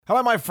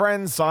Hello, my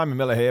friends. Simon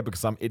Miller here because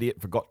some idiot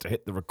forgot to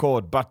hit the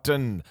record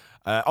button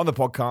on the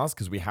podcast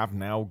because we have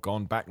now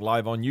gone back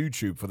live on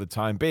YouTube for the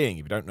time being.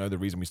 If you don't know, the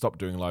reason we stopped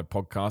doing live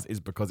podcasts is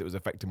because it was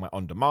affecting my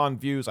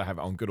on-demand views. I have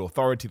it on good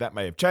authority. That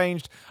may have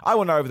changed. I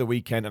will know over the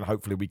weekend and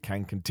hopefully we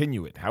can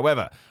continue it.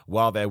 However,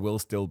 while there will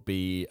still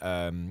be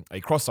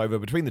a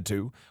crossover between the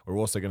two, we're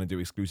also going to do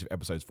exclusive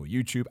episodes for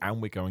YouTube and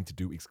we're going to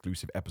do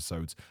exclusive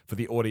episodes for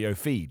the audio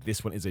feed.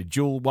 This one is a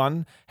dual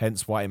one,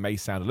 hence why it may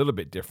sound a little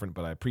bit different,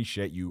 but I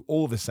appreciate you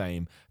all the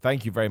same.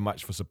 Thank you very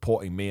much for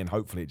supporting me, and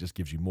hopefully it just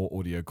gives you more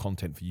audio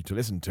content for you to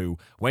listen to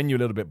when you're a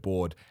little bit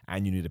bored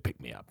and you need to pick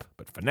me up.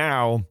 But for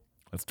now,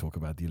 let's talk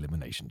about the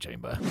Elimination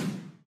Chamber.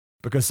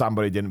 Because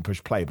somebody didn't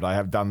push play, but I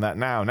have done that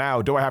now.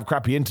 Now, do I have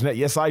crappy internet?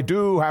 Yes, I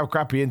do have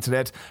crappy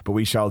internet, but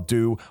we shall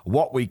do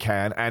what we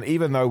can. And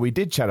even though we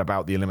did chat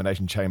about the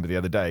Elimination Chamber the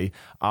other day,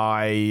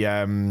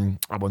 I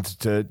wanted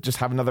to just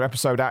have another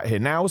episode out here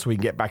now so we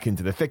can get back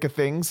into the thick of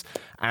things.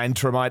 And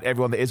to remind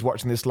everyone that is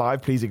watching this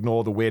live, please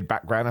ignore the weird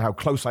background and how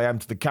close I am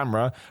to the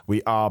camera.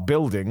 We are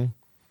building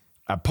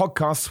a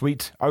podcast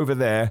suite over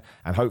there,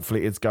 and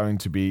hopefully it's going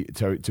to be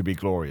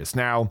glorious.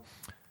 Now,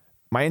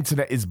 my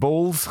internet is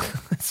balls,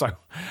 so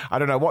I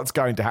don't know what's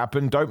going to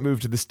happen. Don't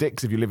move to the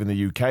sticks if you live in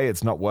the UK.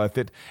 It's not worth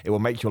it. It will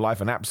make your life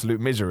an absolute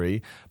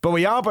misery. But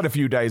we are but a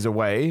few days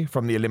away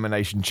from the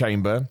Elimination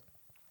Chamber,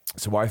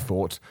 so I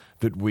thought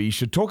that we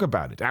should talk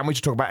about it. And we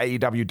should talk about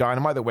AEW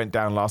Dynamite that went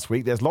down last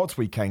week. There's lots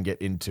we can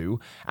get into.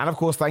 And of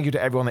course, thank you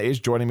to everyone that is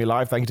joining me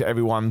live. Thank you to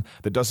everyone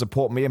that does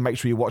support me. And make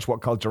sure you watch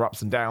What Culture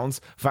Ups and Downs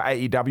for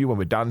AEW when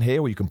we're done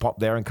here, or you can pop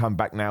there and come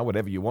back now,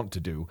 whatever you want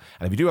to do.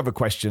 And if you do have a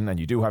question and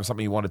you do have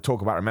something you want to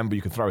talk about, remember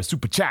you can throw a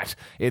super chat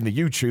in the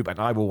YouTube and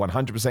I will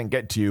 100%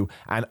 get to you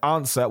and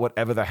answer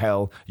whatever the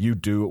hell you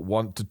do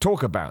want to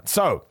talk about.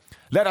 So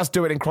let us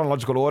do it in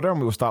chronological order, and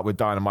we will start with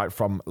Dynamite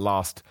from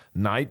last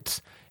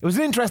night. It was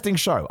an interesting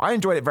show. I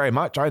enjoyed it very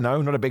much. I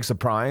know, not a big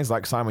surprise.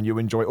 Like Simon, you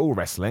enjoy all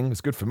wrestling. It's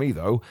good for me,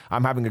 though.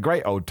 I'm having a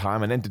great old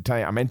time and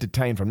I'm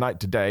entertained from night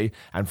to day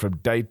and from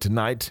day to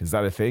night. Is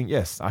that a thing?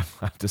 Yes,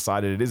 I've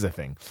decided it is a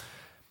thing.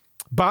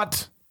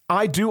 But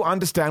I do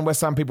understand where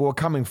some people were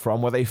coming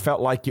from, where they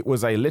felt like it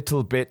was a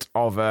little bit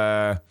of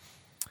a...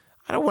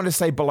 I don't want to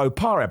say below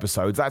par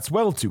episodes. That's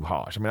well too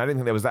harsh. I mean, I didn't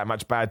think there was that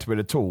much bad to it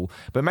at all.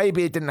 But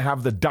maybe it didn't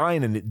have the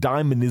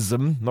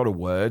dynamism, not a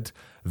word,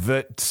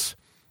 that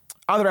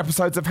other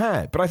episodes have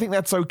had. But I think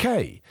that's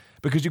okay.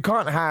 Because you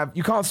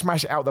can't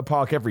smash it out the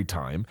park every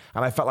time.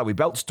 And I felt like we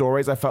built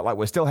stories. I felt like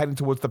we're still heading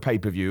towards the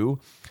pay-per-view.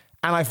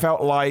 And I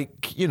felt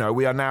like,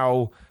 we are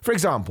now, for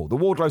example, the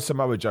Wardlow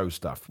Samoa Joe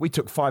stuff. We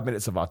took 5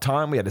 minutes of our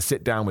time. We had to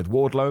sit down with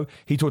Wardlow.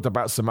 He talked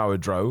about Samoa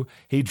Joe.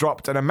 He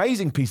dropped an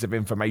amazing piece of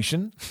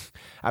information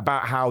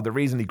about how the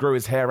reason he grew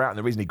his hair out and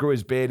the reason he grew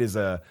his beard is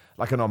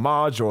like an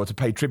homage or to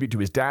pay tribute to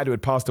his dad who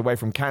had passed away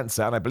from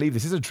cancer. And I believe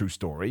this is a true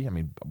story. I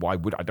mean, I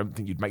don't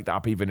think you'd make that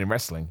up even in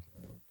wrestling.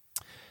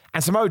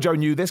 And Samoa Joe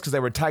knew this because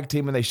they were a tag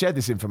team and they shared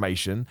this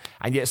information.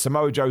 And yet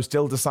Samoa Joe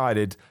still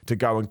decided to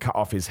go and cut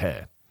off his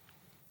hair.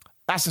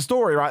 That's the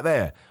story right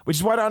there, which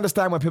is why I don't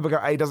understand when people go,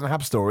 A doesn't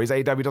have stories,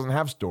 AEW doesn't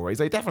have stories.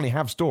 They definitely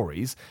have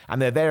stories,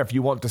 and they're there if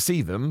you want to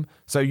see them,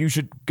 so you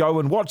should go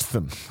and watch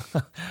them.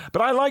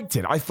 But I liked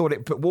it. I thought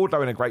it put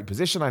Wardlow in a great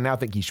position. I now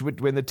think he should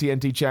win the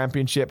TNT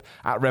Championship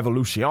at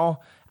Revolution,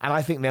 and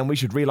I think then we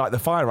should relight the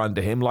fire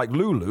under him like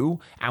Lulu,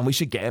 and we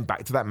should get him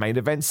back to that main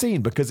event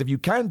scene, because if you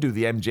can do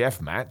the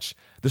MJF match,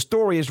 the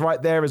story is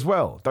right there as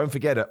well. Don't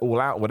forget it,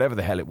 All Out, whatever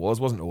the hell it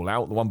wasn't All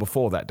Out, the one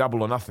before that,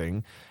 Double or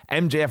Nothing.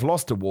 MJF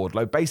lost to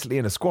Wardlow basically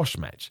in a squash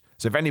match.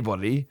 So if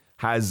anybody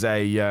has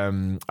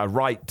a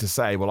right to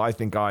say, well, I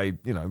think I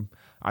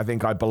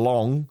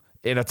belong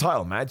in a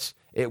title match,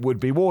 it would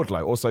be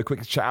Wardlow. Also, a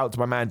quick shout out to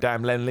my man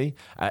Dan Lenley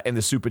in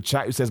the super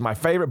chat who says, my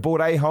favorite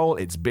board a-hole,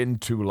 it's been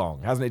too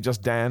long. Hasn't it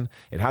just, Dan?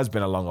 It has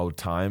been a long old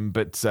time.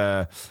 But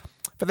for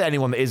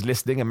anyone that is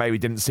listening and maybe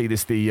didn't see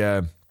this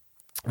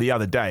the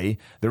other day,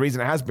 the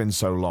reason it has been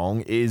so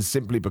long is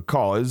simply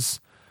because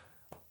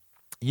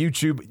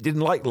YouTube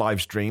didn't like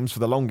live streams for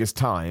the longest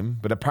time,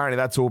 but apparently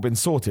that's all been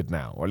sorted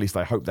now, or at least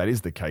I hope that is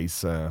the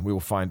case. We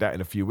will find out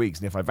in a few weeks,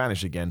 and if I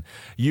vanish again,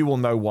 you will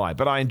know why.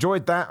 But I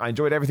enjoyed that. I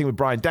enjoyed everything with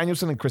Bryan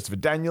Danielson and Christopher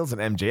Daniels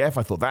and MJF.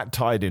 I thought that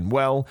tied in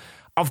well.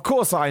 Of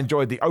course, I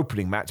enjoyed the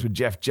opening match with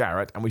Jeff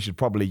Jarrett, and we should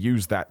probably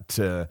use that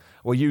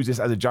use this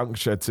as a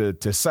juncture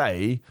to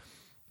say,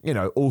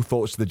 all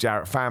thoughts to the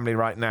Jarrett family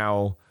right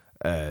now.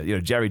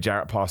 Jerry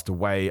Jarrett passed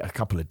away a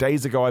couple of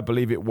days ago, I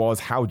believe it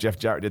was. How Jeff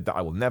Jarrett did that,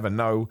 I will never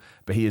know,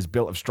 but he is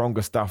built of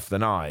stronger stuff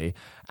than I.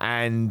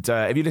 And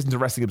if you listen to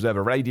Wrestling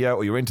Observer Radio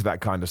or you're into that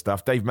kind of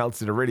stuff, Dave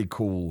Meltzer did a really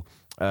cool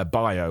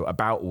bio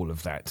about all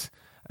of that.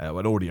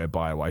 An audio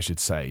bio, I should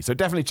say. So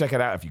definitely check it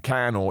out if you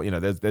can, or,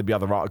 there'll be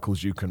other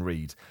articles you can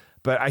read.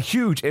 But a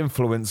huge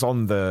influence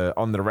on the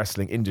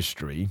wrestling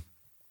industry,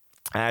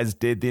 as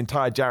did the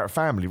entire Jarrett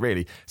family,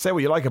 really. Say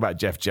what you like about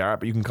Jeff Jarrett,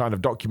 but you can kind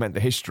of document the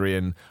history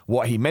and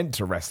what he meant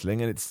to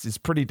wrestling, and it's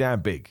pretty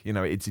damn big.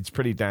 It's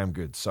pretty damn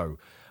good. So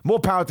more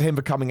power to him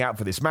for coming out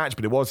for this match,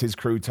 but it was his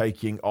crew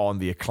taking on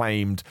the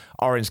Acclaimed,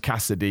 Orange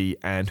Cassidy,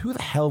 and who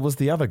the hell was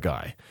the other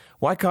guy?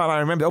 Why can't I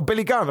remember? Oh,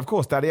 Billy Gunn, of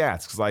course, Daddy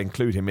asks, because I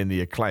include him in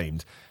the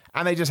Acclaimed.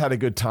 And they just had a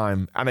good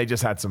time, and they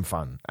just had some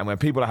fun. And when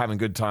people are having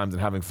good times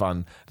and having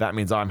fun, that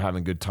means I'm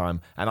having a good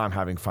time, and I'm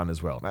having fun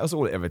as well. That's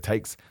all it ever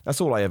takes. That's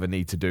all I ever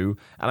need to do.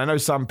 And I know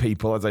some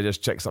people, as I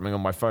just checked something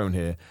on my phone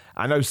here,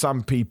 I know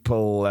some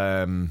people,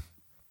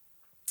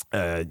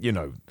 they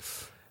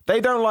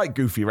don't like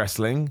goofy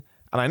wrestling.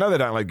 And I know they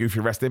don't like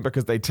goofy wrestling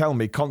because they tell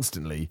me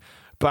constantly.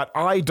 But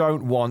I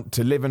don't want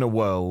to live in a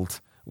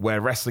world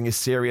where wrestling is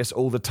serious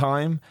all the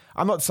time.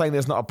 I'm not saying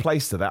there's not a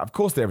place for that. Of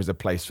course there is a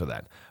place for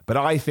that. But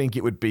I think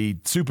it would be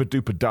super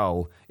duper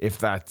dull if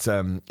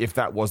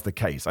that was the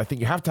case. I think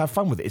you have to have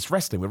fun with it. It's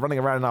wrestling. We're running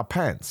around in our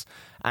pants.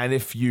 And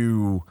if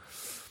you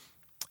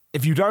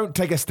don't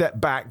take a step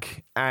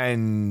back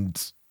and...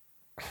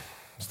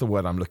 what's the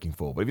word I'm looking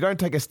for? But if you don't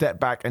take a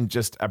step back and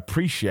just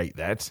appreciate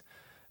that,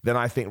 then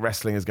I think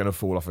wrestling is going to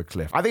fall off a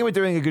cliff. I think we're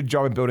doing a good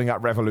job in building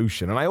up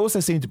Revolution, and I also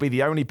seem to be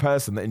the only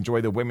person that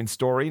enjoyed the women's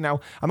story.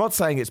 Now, I'm not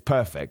saying it's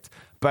perfect,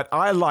 but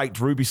I liked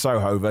Ruby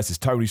Soho versus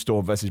Toni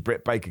Storm versus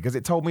Britt Baker because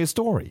it told me a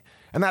story,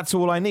 and that's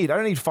all I need. I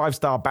don't need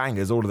 5-star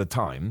bangers all of the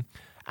time.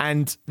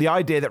 And the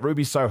idea that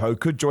Ruby Soho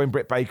could join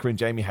Britt Baker and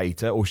Jamie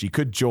Hayter, or she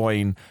could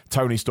join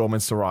Toni Storm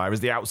and Saraya as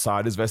the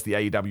outsiders versus the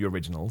AEW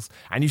originals,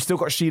 and you've still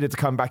got Shida to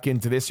come back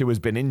into this who has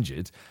been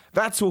injured,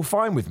 that's all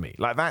fine with me.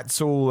 Like, that's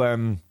all...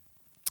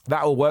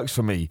 that all works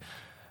for me.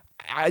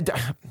 I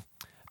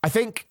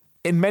think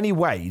in many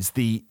ways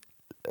the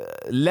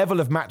level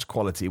of match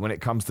quality when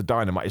it comes to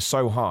Dynamite is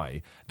so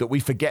high that we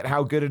forget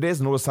how good it is,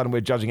 and all of a sudden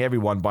we're judging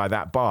everyone by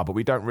that bar. But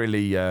we don't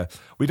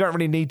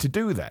really need to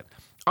do that.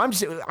 I'm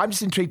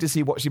just intrigued to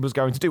see what she was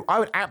going to do. I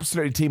would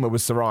absolutely team her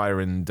with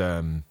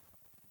Saraya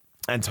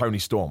and Toni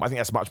Storm. I think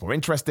that's much more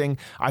interesting.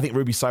 I think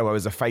Ruby Soho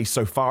as a face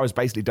so far has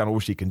basically done all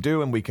she can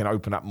do, and we can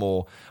open up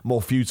more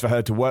feuds for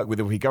her to work with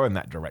if we go in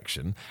that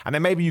direction. And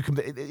then maybe you can,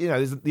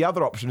 the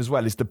other option as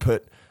well is to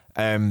put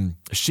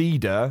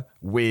Shida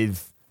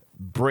with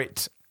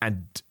Britt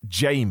and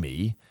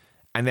Jamie,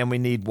 and then we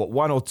need,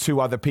 1 or 2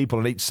 other people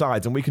on each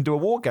side, and we can do a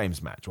War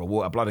Games match,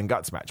 or a Blood and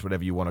Guts match,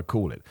 whatever you want to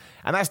call it.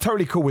 And that's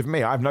totally cool with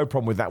me. I have no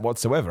problem with that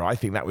whatsoever. I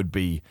think that would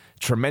be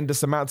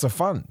tremendous amounts of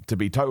fun, to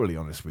be totally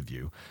honest with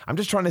you. I'm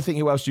just trying to think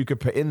who else you could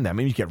put in there. I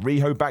mean, you could get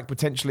Riho back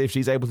potentially if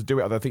she's able to do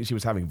it, although I think she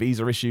was having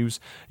visa issues.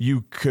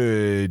 You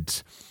could...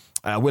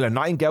 Willow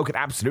Nightingale could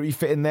absolutely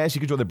fit in there. She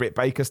could do all the Britt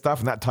Baker stuff,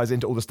 and that ties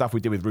into all the stuff we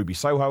did with Ruby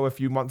Soho a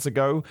few months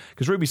ago.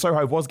 Because Ruby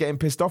Soho was getting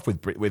pissed off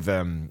with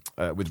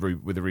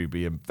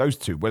Ruby, and those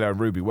two, Willow and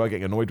Ruby, were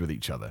getting annoyed with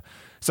each other.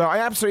 So I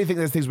absolutely think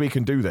there's things we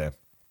can do there,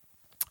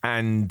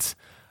 and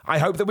I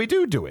hope that we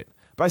do it.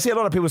 But I see a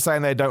lot of people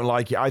saying they don't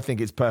like it. I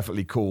think it's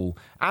perfectly cool,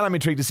 and I'm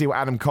intrigued to see what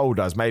Adam Cole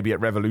does, maybe at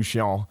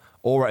Revolution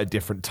or at a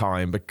different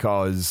time,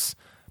 because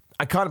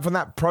from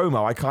that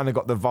promo, I kind of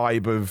got the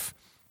vibe of,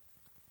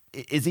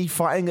 is he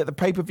fighting at the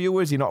pay-per-view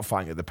or is he not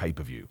fighting at the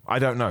pay-per-view? I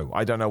don't know.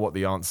 I don't know what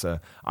the answer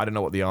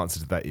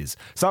to that is.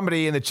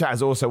 Somebody in the chat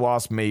has also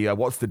asked me,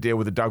 what's the deal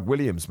with the Doug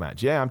Williams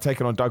match? Yeah, I'm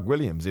taking on Doug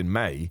Williams in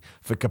May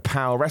for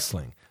Kapow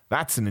Wrestling.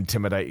 That's an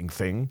intimidating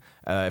thing.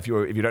 If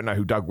you don't know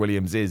who Doug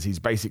Williams is, he's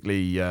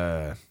basically...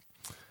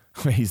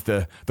 he's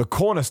the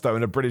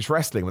cornerstone of British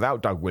wrestling.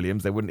 Without Doug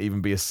Williams, there wouldn't even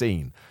be a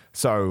scene.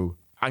 So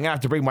I'm going to have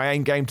to bring my A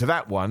game to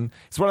that one.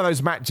 It's one of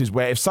those matches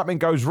where if something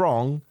goes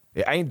wrong,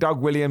 it ain't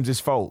Doug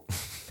Williams' fault.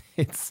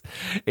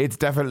 It's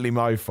definitely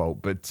my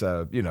fault, but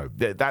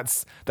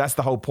that's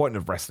the whole point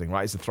of wrestling,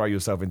 right? Is to throw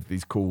yourself into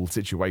these cool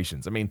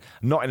situations. I mean,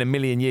 not in a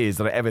million years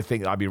did I ever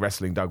think that I'd be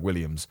wrestling Doug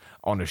Williams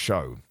on a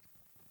show.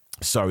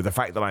 So the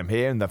fact that I'm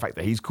here and the fact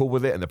that he's cool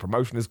with it and the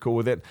promotion is cool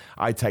with it,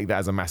 I take that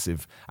as a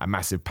massive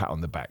pat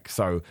on the back.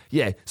 So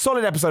yeah,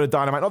 solid episode of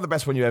Dynamite. Not the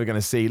best one you're ever going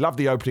to see. Loved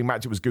the opening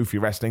match. It was goofy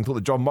wrestling. Thought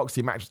the Jon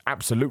Moxley match was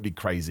absolutely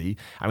crazy.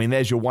 I mean,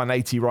 there's your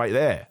 180 right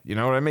there. You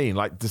know what I mean?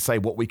 Like, to say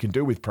what we can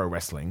do with pro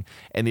wrestling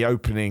in the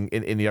opening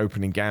in the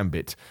opening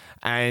gambit.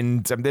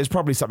 And there's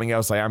probably something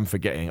else I am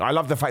forgetting. I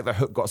love the fact that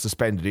Hook got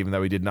suspended even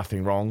though he did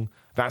nothing wrong.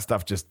 That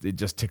stuff just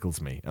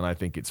tickles me, and I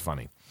think it's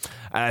funny.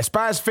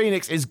 Spaz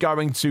Phoenix is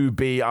going to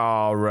be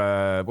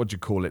our,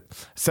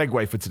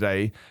 segue for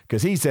today,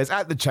 because he says,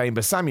 at the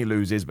Chamber, Sammy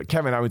loses, but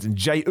Kevin Owens and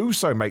Jey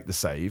Uso make the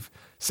save,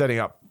 setting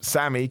up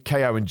Sammy,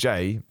 KO, and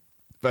Jey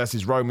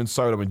versus Roman,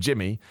 Solo, and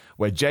Jimmy,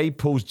 where Jey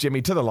pulls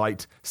Jimmy to the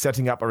light,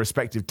 setting up a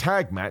respective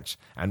tag match,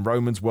 and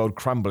Roman's world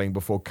crumbling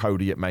before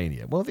Cody at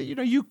Mania. Well,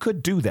 you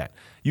could do that.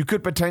 You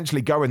could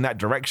potentially go in that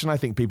direction. I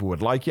think people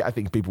would like it. I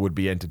think people would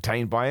be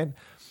entertained by it.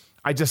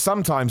 I just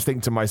sometimes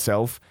think to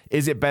myself,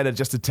 is it better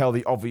just to tell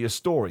the obvious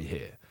story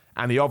here?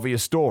 And the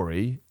obvious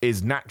story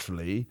is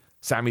naturally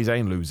Sami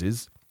Zayn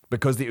loses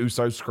because the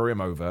Usos screw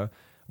him over,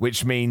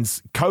 which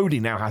means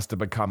Cody now has to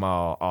become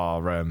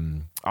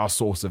our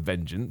source of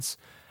vengeance.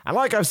 And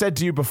like I've said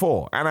to you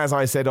before, and as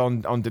I said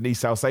on Denise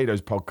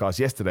Salcedo's podcast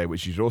yesterday,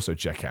 which you should also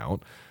check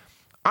out,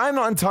 I'm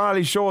not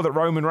entirely sure that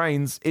Roman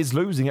Reigns is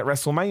losing at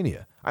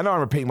WrestleMania. I know I'm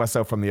repeating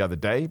myself from the other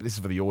day, but this is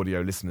for the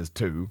audio listeners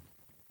too.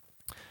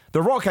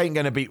 The Rock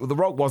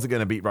wasn't going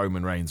to beat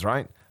Roman Reigns,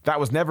 right? That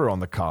was never on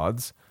the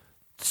cards.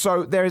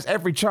 So there is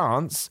every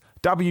chance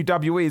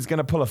WWE is going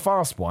to pull a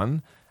fast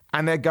one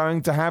and they're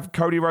going to have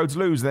Cody Rhodes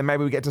lose. Then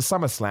maybe we get to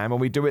SummerSlam and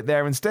we do it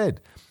there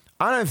instead.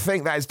 I don't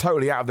think that is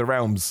totally out of the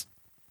realms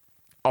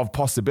of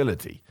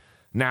possibility.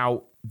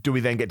 Now, do we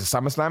then get to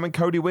SummerSlam and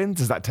Cody wins?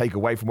 Does that take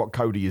away from what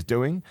Cody is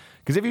doing?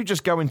 Because if you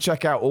just go and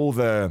check out all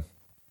the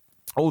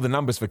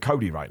numbers for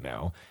Cody right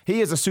now,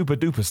 he is a super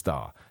duper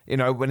star. You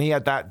know, when he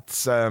had that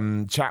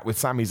chat with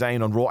Sami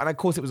Zayn on Raw, and of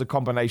course it was a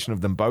combination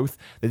of them both.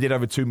 They did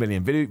over 2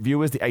 million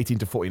viewers. The 18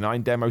 to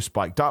 49 demo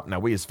spiked up. Now,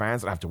 we as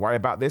fans don't have to worry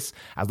about this.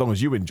 As long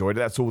as you enjoyed it,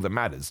 that's all that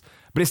matters.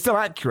 But it's still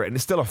accurate and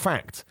it's still a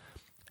fact.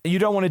 And you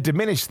don't want to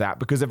diminish that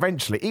because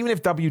eventually, even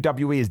if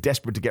WWE is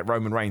desperate to get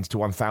Roman Reigns to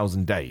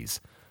 1,000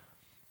 days,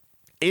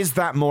 is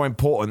that more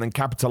important than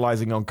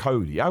capitalizing on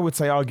Cody? I would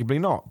say arguably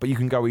not, but you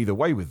can go either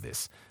way with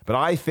this. But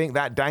I think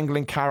that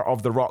dangling carrot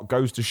of The Rock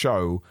goes to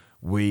show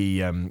we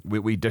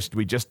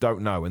just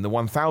don't know. And the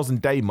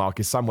 1,000-day mark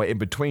is somewhere in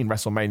between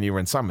WrestleMania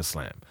and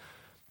SummerSlam.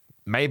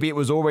 Maybe it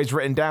was always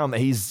written down that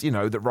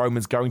that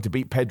Roman's going to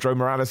beat Pedro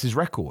Morales'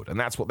 record, and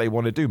that's what they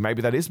want to do.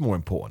 Maybe that is more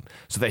important,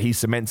 so that he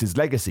cements his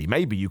legacy.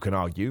 Maybe you can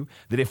argue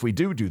that if we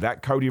do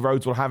that, Cody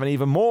Rhodes will have an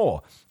even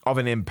more of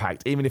an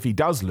impact, even if he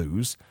does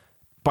lose,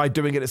 by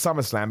doing it at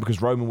SummerSlam,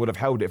 because Roman would have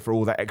held it for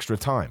all that extra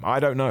time. I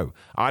don't know.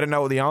 I don't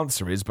know what the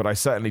answer is, but I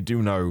certainly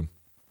do know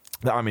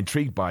that I'm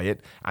intrigued by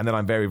it and that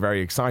I'm very,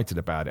 very excited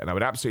about it. And I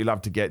would absolutely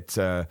love to get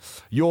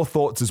your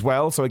thoughts as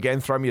well. So again,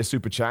 throw me a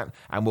super chat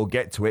and we'll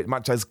get to it,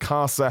 much as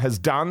Casa has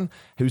done,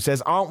 who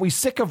says, aren't we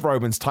sick of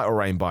Roman's title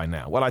reign by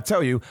now? Well, I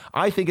tell you,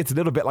 I think it's a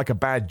little bit like a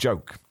bad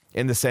joke.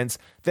 In the sense,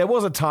 there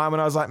was a time when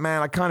I was like,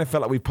 man, I kind of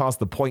felt like we've passed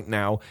the point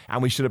now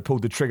and we should have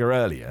pulled the trigger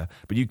earlier.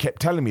 But you kept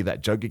telling me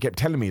that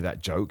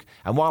joke.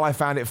 And while I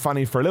found it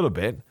funny for a little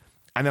bit,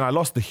 and then I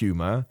lost the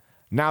humor,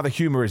 now the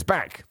humor is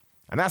back.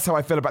 And that's how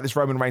I feel about this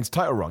Roman Reigns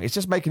title run. It's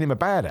just making him a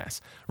badass.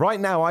 Right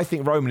now, I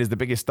think Roman is the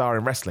biggest star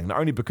in wrestling, not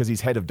only because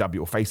he's head of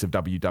or face of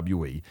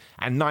WWE,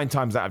 and 9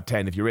 times out of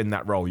 10, if you're in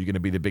that role, you're going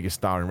to be the biggest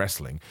star in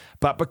wrestling,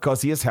 but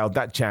because he has held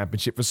that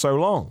championship for so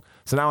long.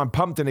 So now I'm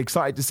pumped and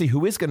excited to see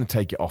who is going to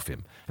take it off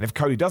him. And if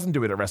Cody doesn't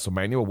do it at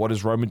WrestleMania, well, what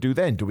does Roman do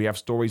then? Do we have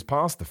stories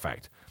past the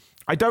fact?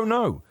 I don't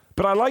know.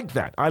 But I like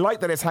that. I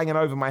like that it's hanging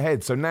over my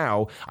head. So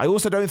now, I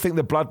also don't think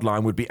the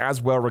bloodline would be as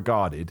well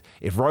regarded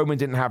if Roman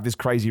didn't have this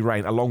crazy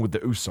reign along with the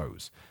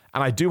Usos.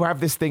 And I do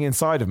have this thing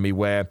inside of me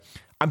where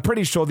I'm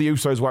pretty sure the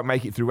Usos won't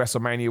make it through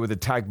WrestleMania with the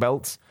tag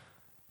belts.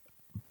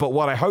 But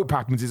what I hope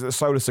happens is that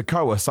Solo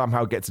Sikoa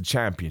somehow gets a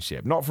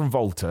championship. Not from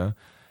Volta,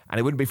 and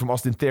it wouldn't be from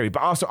Austin Theory,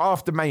 but also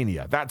after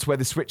Mania. That's where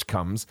the switch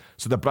comes,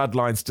 so the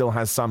bloodline still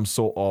has some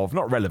sort of,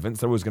 not relevance,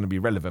 they're always going to be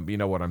relevant, but you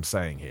know what I'm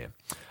saying here.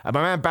 My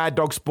man Bad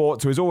Dog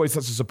Sports, who is always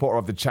such a supporter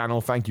of the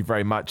channel, thank you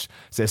very much,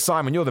 says,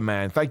 Simon, you're the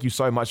man. Thank you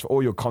so much for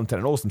all your content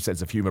and awesome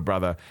sense of humor,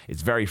 brother.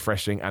 It's very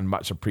refreshing and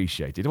much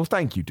appreciated. Well,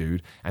 thank you,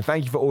 dude, and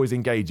thank you for always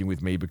engaging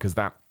with me because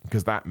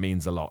that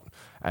means a lot.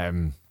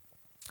 And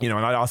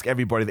I'd ask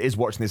everybody that is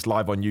watching this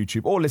live on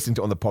YouTube or listening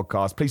to it on the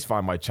podcast, please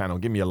find my channel,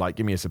 give me a like,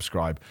 give me a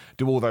subscribe,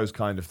 do all those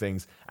kind of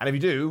things. And if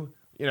you do,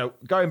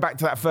 going back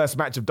to that first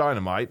match of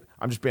Dynamite,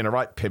 I'm just being a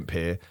right pimp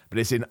here, but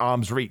it's in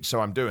arm's reach,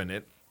 so I'm doing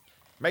it.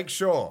 Make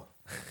sure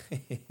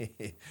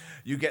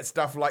you get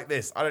stuff like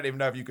this. I don't even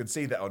know if you can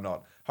see that or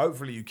not.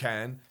 Hopefully you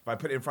can. If I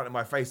put it in front of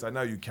my face, I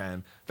know you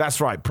can. That's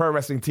right,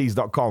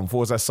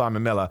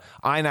 ProWrestlingTees.com/Simon Miller.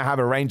 I now have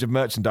a range of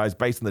merchandise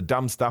based on the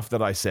dumb stuff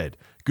that I said.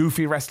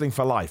 Goofy Wrestling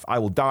for life. I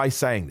will die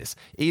saying this.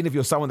 Even if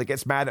you're someone that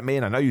gets mad at me,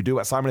 and I know you do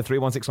at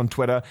Simon316 on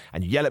Twitter,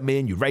 and you yell at me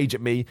and you rage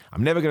at me,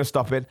 I'm never going to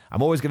stop it.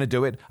 I'm always going to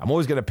do it. I'm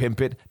always going to pimp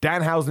it.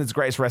 Danhausen is the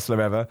greatest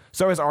wrestler ever.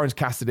 So is Orange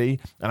Cassidy.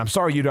 And I'm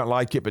sorry you don't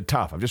like it, but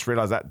tough. I've just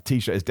realized that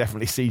t-shirt is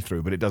definitely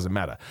see-through, but it doesn't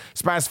matter.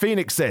 Spaz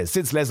Phoenix says,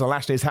 since Lesnar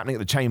Lashley is happening at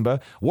the Chamber,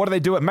 what do they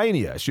do at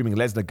Mania? Assuming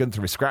Lesnar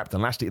Gunther is scrapped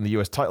and Lashley in the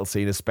US title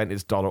scene has spent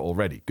its dollar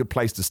already. Good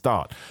place to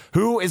start.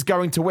 Who is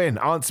going to win?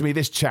 Answer me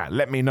this, chat.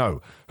 Let me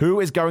know. Who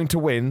is going to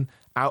win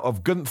out of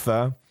out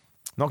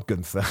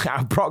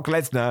of Brock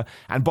Lesnar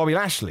and Bobby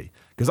Lashley?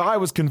 Because I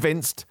was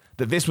convinced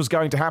that this was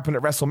going to happen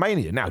at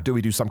WrestleMania. Now, do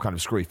we do some kind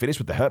of screwy finish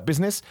with the Hurt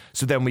Business?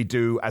 So then we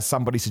do, as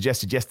somebody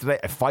suggested yesterday,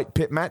 a fight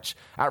pit match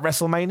at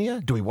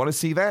WrestleMania? Do we want to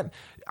see that?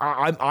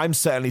 I'm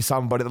certainly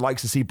somebody that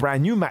likes to see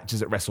brand new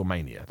matches at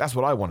WrestleMania. That's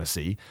what I want to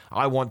see.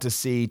 I want to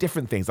see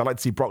different things. I like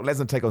to see Brock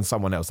Lesnar take on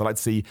someone else. I like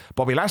to see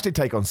Bobby Lashley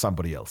take on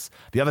somebody else.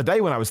 The other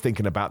day when I was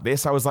thinking about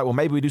this, I was like, well,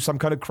 maybe we do some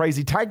kind of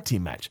crazy tag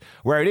team match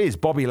where it is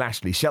Bobby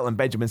Lashley, Shelton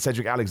Benjamin,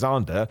 Cedric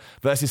Alexander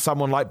versus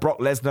someone like Brock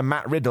Lesnar,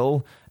 Matt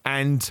Riddle,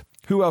 and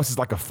who else is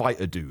like a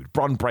fighter dude?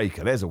 Bron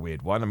Breakker. There's a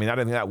weird one. I mean, I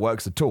don't think that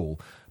works at all.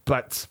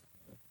 But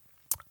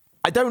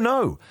I don't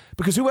know,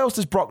 because who else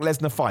does Brock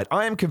Lesnar fight?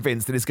 I am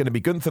convinced that it's going to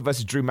be Gunther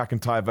versus Drew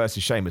McIntyre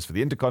versus Sheamus for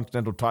the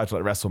Intercontinental title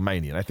at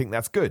WrestleMania, and I think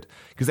that's good,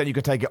 because then you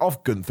can take it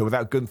off Gunther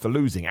without Gunther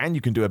losing, and you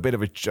can do a bit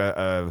of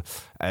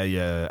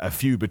a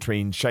feud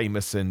between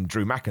Sheamus and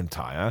Drew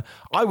McIntyre.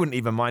 I wouldn't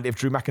even mind if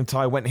Drew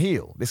McIntyre went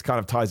heel. This kind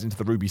of ties into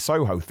the Ruby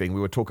Soho thing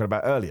we were talking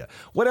about earlier.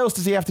 What else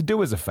does he have to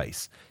do as a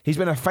face? He's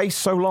been a face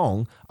so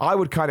long, I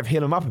would kind of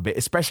heal him up a bit,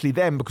 especially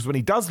then, because when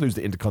he does lose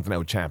the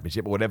Intercontinental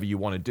Championship, or whatever you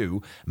want to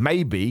do,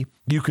 maybe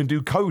you can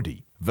do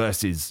Cody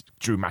versus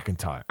Drew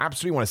McIntyre.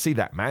 Absolutely want to see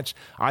that match.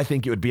 I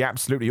think it would be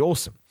absolutely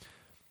awesome.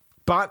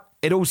 But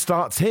it all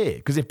starts here,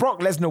 because if Brock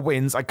Lesnar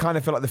wins, I kind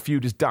of feel like the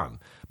feud is done.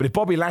 But if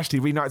Bobby Lashley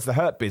reunites the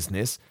Hurt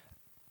Business,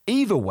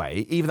 either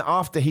way, even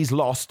after he's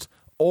lost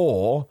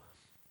or,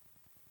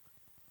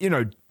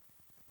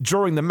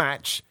 during the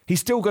match, he's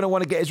still going to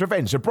want to get his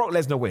revenge. So Brock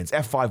Lesnar wins.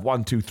 F5,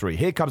 1, 2, 3.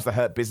 Here comes the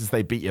Hurt Business.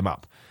 They beat him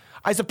up.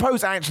 I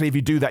suppose, actually, if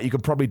you do that, you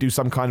could probably do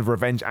some kind of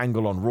revenge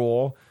angle on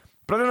Raw.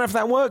 But I don't know if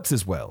that works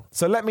as well.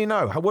 So let me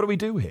know. What do we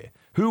do here?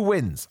 Who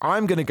wins?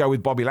 I'm going to go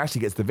with Bobby Lashley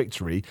gets the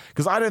victory,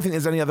 because I don't think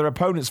there's any other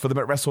opponents for them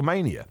at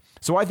WrestleMania.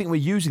 So I think we're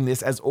using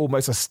this as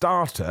almost a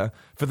starter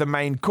for the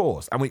main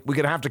course. And we're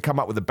going to have to come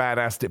up with a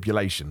badass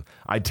stipulation.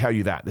 I tell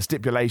you that. The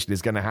stipulation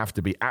is going to have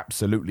to be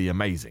absolutely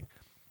amazing.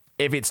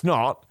 If it's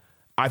not,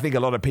 I think a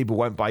lot of people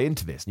won't buy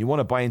into this. And you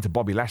want to buy into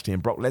Bobby Lashley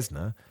and Brock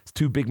Lesnar? It's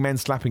two big men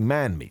slapping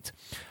man meat.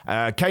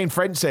 Kane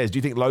French says, do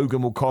you think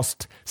Logan will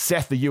cost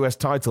Seth the US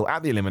title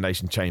at the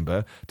Elimination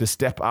Chamber to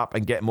step up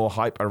and get more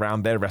hype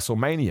around their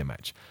WrestleMania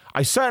match?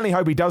 I certainly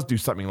hope he does do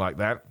something like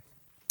that.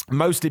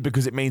 Mostly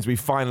because it means we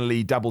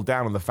finally doubled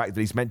down on the fact that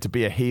he's meant to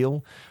be a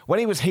heel. When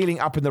he was healing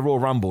up in the Royal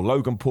Rumble,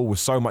 Logan Paul was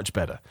so much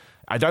better.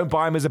 I don't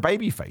buy him as a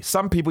babyface.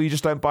 Some people you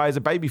just don't buy as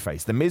a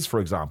babyface. The Miz, for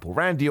example.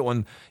 Randy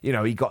Orton,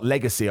 he got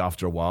legacy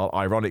after a while,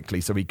 ironically,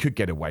 so he could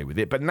get away with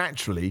it. But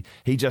naturally,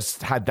 he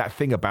just had that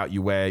thing about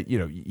you where,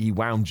 he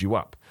wound you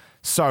up.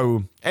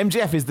 So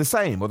MJF is the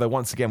same, although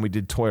once again, we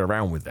did toy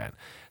around with that.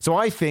 So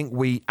I think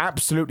we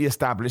absolutely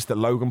established that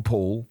Logan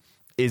Paul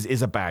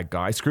is a bad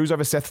guy, screws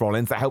over Seth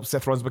Rollins. That helps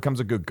Seth Rollins becomes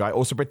a good guy,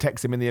 also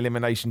protects him in the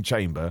Elimination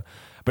Chamber.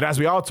 But as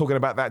we are talking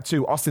about that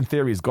too, Austin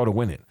Theory has got to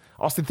win it.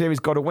 Austin Theory's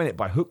got to win it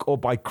by hook or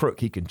by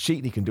crook. He can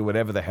cheat, he can do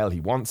whatever the hell he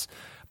wants.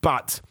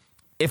 But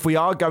if we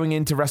are going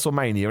into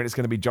WrestleMania and it's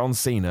going to be John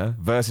Cena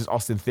versus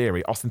Austin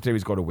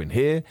Theory's got to win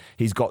here.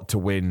 He's got to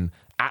win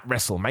at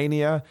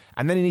WrestleMania,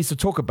 and then he needs to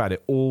talk about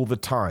it all the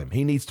time.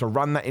 He needs to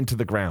run that into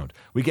the ground.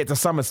 We get to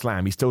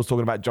SummerSlam, he's still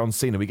talking about John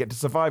Cena. We get to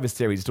Survivor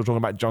Series, he's still talking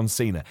about John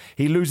Cena.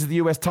 He loses the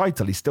US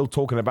title, he's still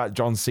talking about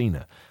John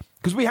Cena.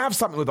 Because we have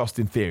something with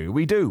Austin Theory.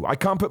 We do. I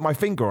can't put my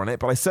finger on it,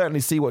 but I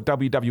certainly see what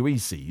WWE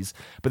sees.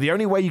 But the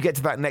only way you get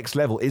to that next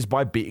level is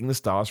by beating the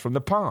stars from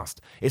the past.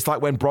 It's like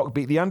when Brock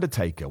beat The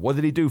Undertaker. What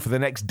did he do for the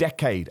next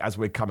decade as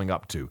we're coming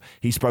up to?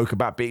 He spoke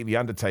about beating The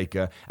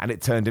Undertaker, and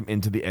it turned him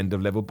into the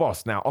end-of-level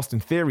boss. Now, Austin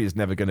Theory is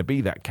never going to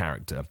be that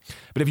character.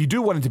 But if you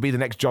do want him to be the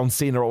next John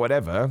Cena or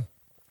whatever,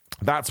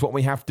 that's what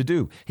we have to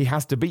do. He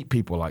has to beat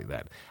people like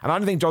that. And I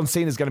don't think John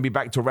Cena is going to be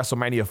back to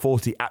WrestleMania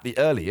 40 at the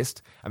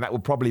earliest, and that will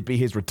probably be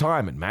his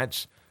retirement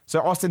match. So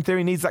Austin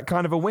Theory needs that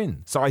kind of a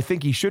win. So I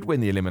think he should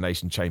win the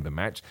Elimination Chamber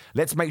match.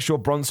 Let's make sure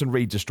Bronson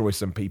Reed destroys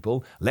some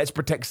people. Let's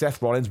protect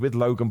Seth Rollins with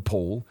Logan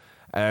Paul.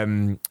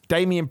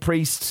 Damian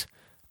Priest,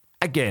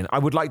 again, I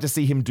would like to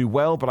see him do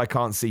well, but I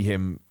can't see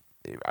him,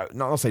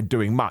 not say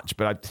doing much,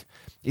 but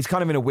he's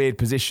kind of in a weird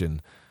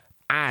position,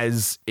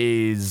 as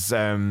is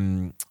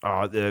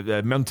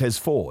Montez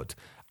Ford.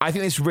 I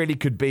think this really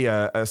could be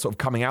a sort of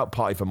coming out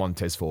party for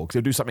Montez Ford, because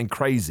he'll do something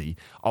crazy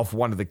off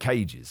one of the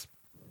cages.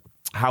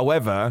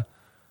 However,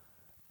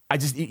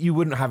 you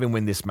wouldn't have him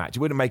win this match.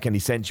 It wouldn't make any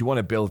sense. You want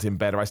to build him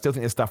better. I still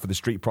think there's stuff for the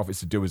Street Profits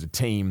to do as a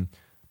team,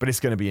 but it's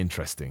going to be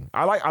interesting.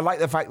 I like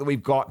the fact that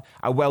we've got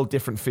a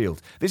different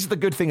field. This is the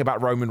good thing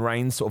about Roman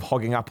Reigns sort of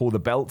hogging up all the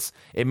belts.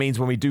 It means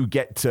when we do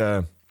get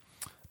to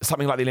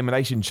something like the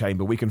Elimination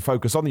Chamber, we can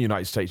focus on the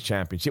United States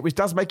Championship, which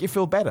does make you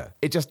feel better.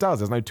 It just does.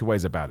 There's no two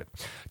ways about it.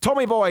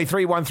 Tommy Boy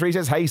 313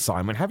 says, hey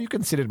Simon, have you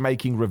considered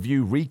making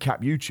review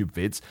recap YouTube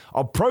vids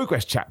of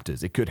progress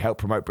chapters? It could help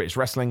promote British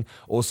wrestling.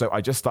 Also, I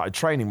just started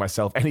training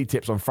myself. Any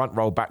tips on front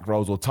roll, back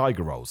rolls, or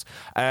tiger rolls?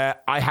 I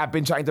have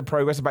been chatting to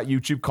Progress about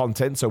YouTube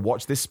content, so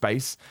watch this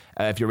space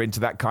if you're into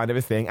that kind of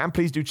a thing. And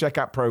please do check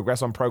out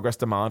Progress on Progress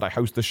Demand. I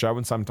host the show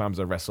and sometimes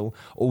I wrestle.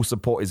 All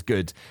support is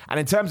good. And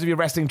in terms of your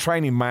wrestling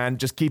training, man,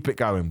 just keep it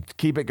going.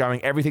 Keep it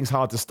going. Everything's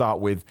hard to start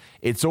with.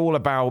 It's all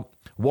about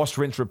wash,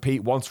 rinse,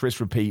 repeat, once,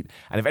 rinse, repeat.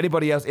 And if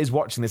anybody else is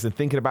watching this and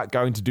thinking about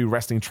going to do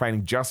wrestling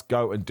training, just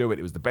go and do it.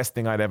 It was the best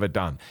thing I'd ever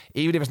done.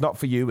 Even if it's not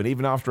for you, and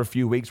even after a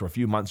few weeks or a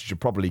few months, you should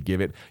probably give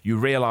it. You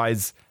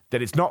realize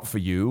that it's not for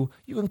you,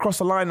 you can cross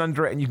a line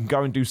under it and you can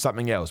go and do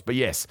something else. But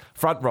yes,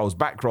 front rolls,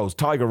 back rolls,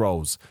 tiger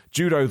rolls,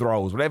 judo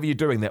rolls, whatever you're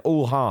doing, they're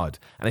all hard.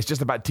 And it's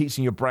just about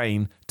teaching your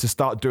brain to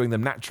start doing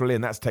them naturally,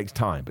 and that takes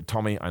time. But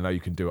Tommy, I know you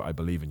can do it. I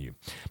believe in you.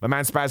 My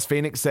man Spaz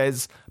Phoenix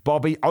says,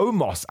 Bobby,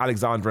 Omos,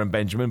 Alexander and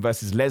Benjamin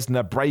versus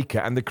Lesnar, Breakker,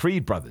 and the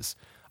Creed brothers.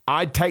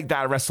 I'd take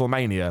that at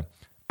WrestleMania.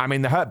 I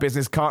mean, the Hurt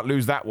Business can't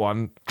lose that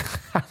one.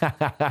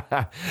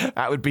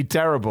 That would be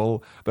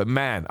terrible. But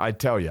man, I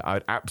tell you,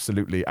 I'd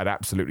absolutely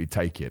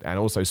take it. And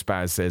also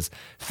Spaz says,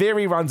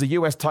 Theory runs a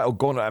US title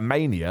gauntlet at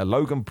Mania.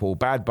 Logan Paul,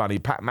 Bad Bunny,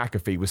 Pat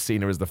McAfee with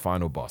Cena as the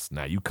final boss.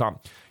 Now, you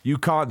can't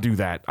do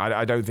that.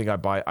 I don't think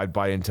I'd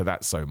buy into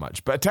that so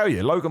much. But I tell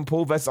you, Logan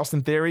Paul versus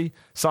Austin Theory,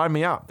 sign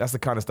me up. That's the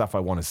kind of stuff I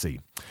want to see.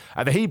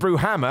 The Hebrew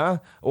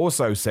Hammer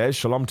also says,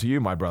 shalom to you,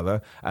 my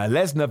brother,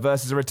 Lesnar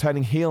versus a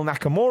returning heel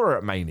Nakamura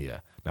at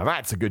Mania. Now,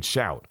 that's a good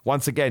shout.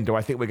 Once again, do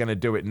I think we're going to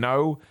do it?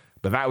 No.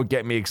 But that would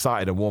get me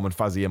excited and warm and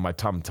fuzzy in my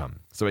tum-tum.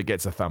 So it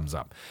gets a thumbs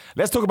up.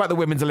 Let's talk about the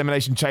Women's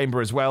Elimination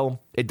Chamber as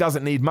well. It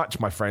doesn't need much,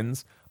 my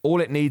friends. All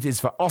it needs is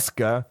for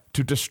Asuka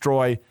to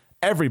destroy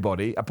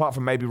everybody, apart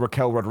from maybe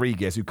Raquel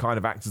Rodriguez, who kind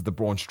of acts as the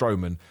Braun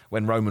Strowman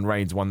when Roman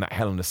Reigns won that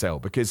Hell in a Cell.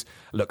 Because,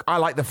 look, I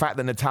like the fact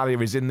that Natalya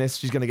is in this.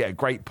 She's going to get a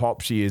great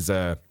pop. She is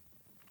a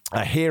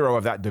hero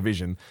of that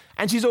division,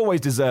 and she's always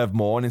deserved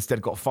more and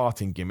instead got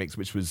farting gimmicks,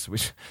 which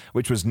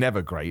was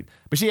never great.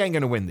 But she ain't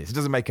going to win this. It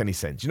doesn't make any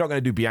sense. You're not going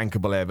to do Bianca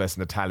Belair versus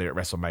Natalya at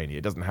WrestleMania.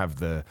 It doesn't have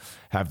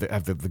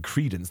the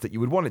credence that you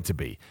would want it to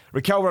be.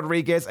 Raquel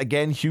Rodriguez,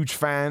 again, huge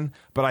fan,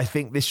 but I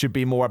think this should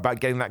be more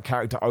about getting that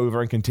character over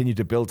and continue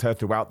to build her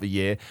throughout the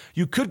year.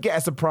 You could get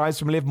a surprise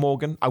from Liv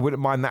Morgan. I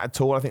wouldn't mind that at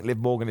all. I think Liv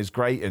Morgan is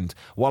great, and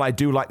while I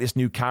do like this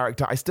new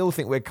character, I still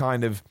think we're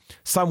kind of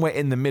somewhere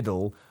in the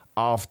middle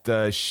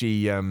after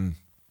she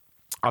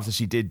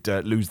did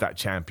lose that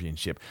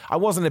championship. I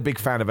wasn't a big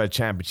fan of her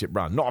championship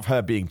run, not of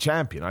her being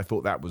champion. I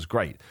thought that was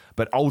great.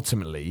 But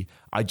ultimately,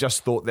 I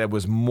just thought there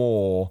was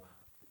more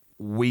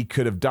we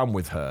could have done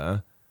with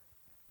her,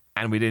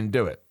 and we didn't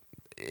do it.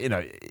 You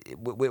know,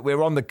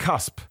 we're on the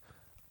cusp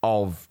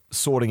of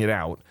sorting it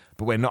out,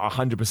 but we're not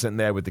 100%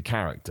 there with the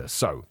character.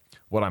 So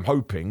what I'm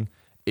hoping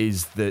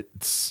is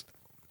that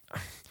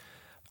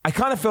I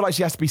kind of feel like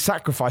she has to be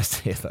sacrificed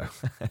here, though,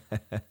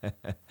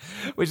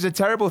 which is a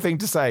terrible thing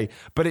to say,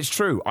 but it's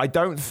true.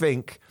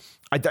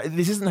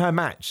 This isn't her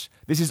match.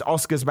 This is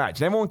Asuka's match.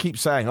 And everyone keeps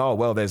saying, oh,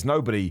 well, there's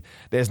nobody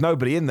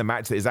in the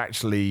match that is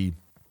actually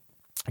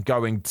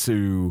going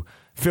to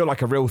feel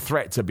like a real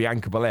threat to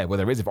Bianca Belair. Well,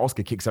 there is if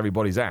Asuka kicks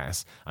everybody's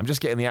ass. I'm just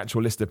getting the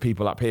actual list of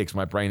people up here because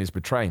my brain is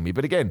betraying me.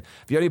 But again,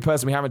 the only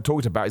person we haven't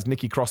talked about is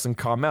Nikki Cross and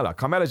Carmella.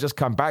 Carmella's just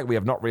come back. We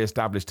have not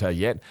reestablished her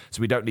yet,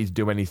 so we don't need to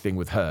do anything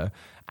with her.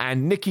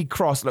 And Nikki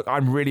Cross, look,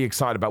 I'm really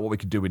excited about what we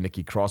could do with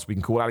Nikki Cross. We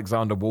can call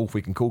Alexander Wolf.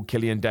 We can call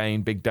Killian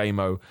Dane, Big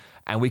Damo.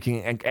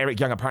 And Eric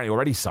Young apparently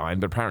already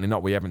signed, but apparently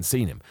not. We haven't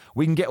seen him.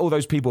 We can get all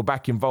those people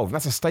back involved. And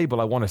that's a stable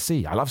I want to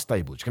see. I love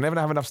stables. You can never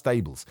have enough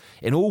stables.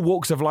 In all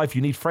walks of life,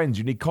 you need friends,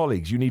 you need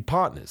colleagues, you need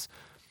partners.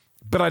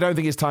 But I don't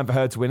think it's time for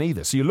her to win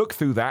either. So you look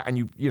through that and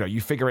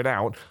you figure it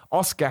out.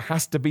 Asuka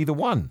has to be the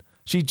one.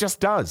 She just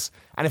does.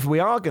 And if we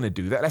are going to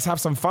do that, let's have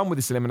some fun with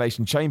this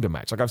Elimination Chamber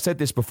match. Like I've said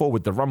this before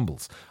with the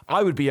Rumbles.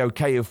 I would be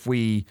okay if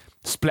we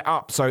split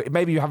up. So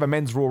maybe you have a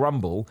men's Royal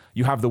Rumble,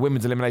 you have the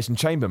women's Elimination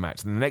Chamber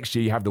match, and the next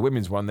year you have the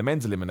women's one, the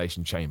men's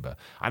Elimination Chamber.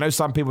 I know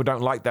some people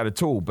don't like that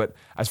at all, but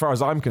as far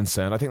as I'm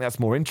concerned, I think that's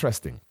more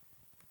interesting.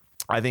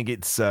 I think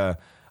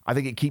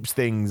it keeps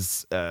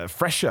things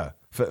fresher,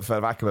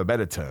 for lack of a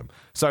better term.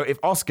 So if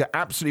Asuka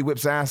absolutely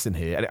whips ass in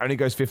here and it only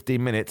goes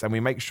 15 minutes and we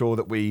make sure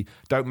that we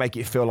don't make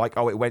it feel like,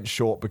 oh, it went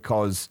short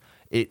because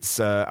it's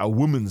a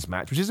women's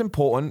match, which is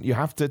important. You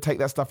have to take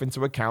that stuff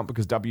into account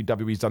because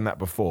WWE's done that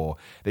before.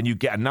 Then you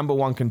get a number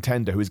one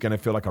contender who is going to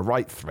feel like a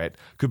right threat,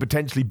 could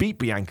potentially beat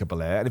Bianca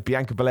Belair. And if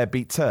Bianca Belair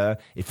beats her,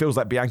 it feels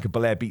like Bianca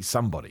Belair beats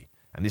somebody.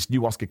 And this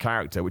new Asuka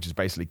character, which is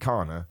basically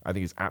Kana, I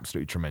think is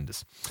absolutely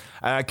tremendous.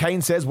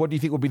 Kane says, what do you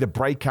think will be the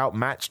breakout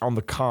match on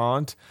the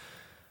card?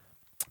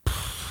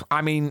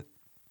 I mean,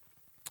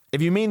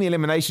 if you mean the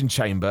Elimination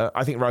Chamber,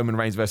 I think Roman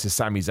Reigns versus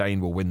Sami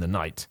Zayn will win the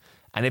night.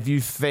 And if you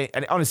think,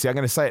 and honestly, I'm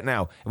going to say it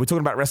now, if we're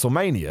talking about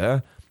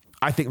WrestleMania,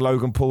 I think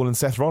Logan Paul and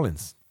Seth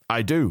Rollins.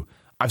 I do.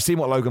 I've seen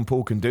what Logan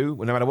Paul can do.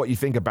 No matter what you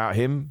think about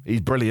him,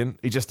 he's brilliant.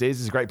 He just is.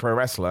 He's a great pro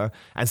wrestler.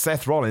 And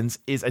Seth Rollins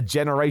is a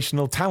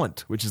generational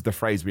talent, which is the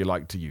phrase we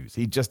like to use.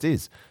 He just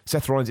is.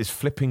 Seth Rollins is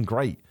flipping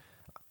great.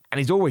 And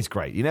he's always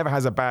great. He never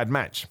has a bad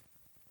match.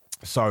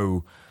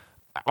 So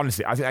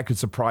honestly, I think that could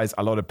surprise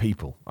a lot of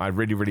people. I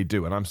really, really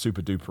do. And I'm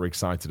super duper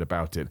excited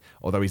about it.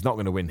 Although he's not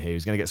going to win here.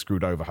 He's going to get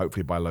screwed over,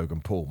 hopefully, by Logan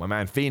Paul. My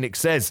man Phoenix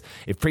says,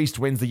 if Priest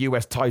wins the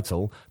US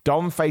title,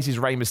 Dom faces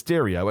Rey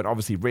Mysterio, and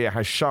obviously Rhea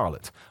has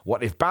Charlotte.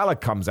 What if Balor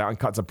comes out and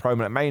cuts a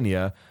promo at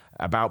Mania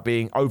about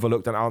being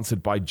overlooked and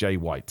answered by Jay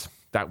White?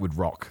 That would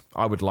rock.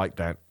 I would like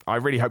that. I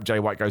really hope Jay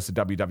White goes to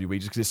WWE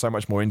just because it's so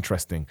much more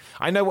interesting.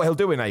 I know what he'll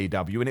do in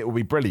AEW and it will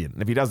be brilliant.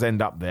 And if he does end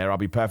up there, I'll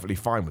be perfectly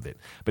fine with it.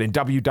 But in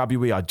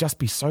WWE, I'd just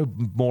be so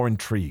more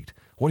intrigued.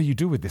 What do you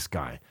do with this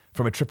guy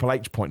from a Triple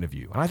H point of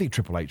view? And I think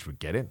Triple H would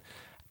get it.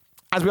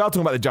 As we are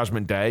talking about the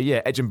Judgment Day,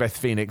 yeah, Edge and Beth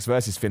Phoenix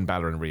versus Finn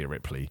Balor and Rhea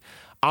Ripley.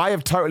 I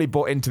have totally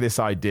bought into this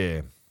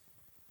idea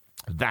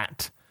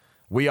that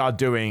we are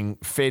doing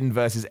Finn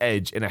versus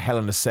Edge in a Hell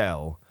in a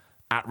Cell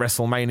at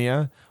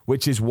WrestleMania,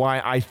 which is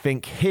why I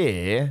think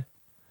here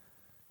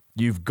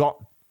you've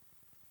got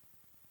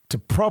to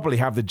probably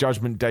have the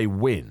Judgment Day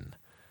win.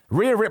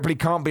 Rhea Ripley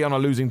can't be on a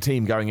losing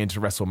team going into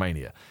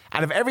WrestleMania.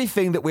 And of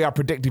everything that we are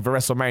predicting for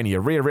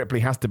WrestleMania, Rhea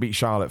Ripley has to beat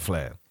Charlotte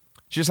Flair.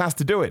 She just has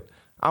to do it.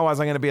 Otherwise,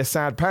 I'm going to be a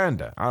sad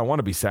panda. I don't want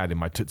to be sad in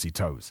my Tootsie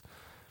Toes.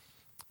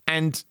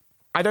 And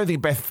I don't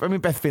think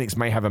Beth Phoenix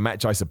may have a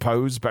match, I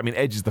suppose, but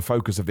Edge is the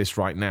focus of this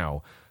right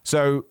now.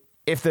 So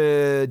if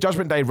the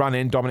Judgment Day run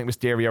in Dominic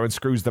Mysterio and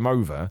screws them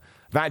over,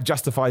 that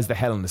justifies the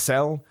Hell in a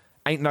Cell.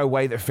 Ain't no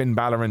way that Finn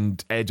Balor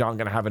and Edge aren't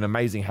going to have an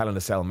amazing Hell in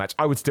a Cell match.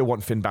 I would still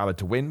want Finn Balor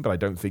to win, but I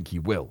don't think he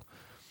will.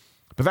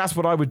 But that's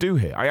what I would do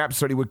here. I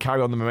absolutely would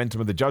carry on the momentum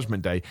of the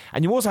Judgment Day.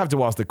 And you also have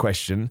to ask the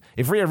question,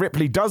 if Rhea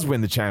Ripley does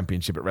win the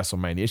championship at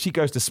WrestleMania, she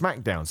goes to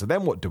SmackDown. So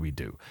then what do we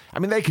do?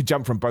 They could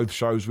jump from both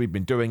shows. We've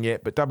been doing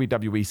it, but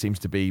WWE seems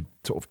to be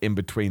sort of in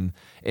between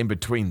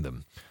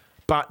them.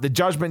 But the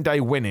Judgment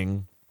Day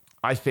winning,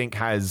 I think,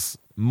 has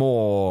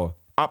more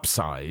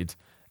upside.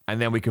 And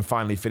then we can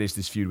finally finish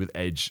this feud with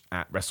Edge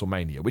at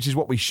WrestleMania, which is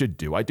what we should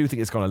do. I do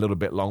think it's gone a little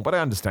bit long, but I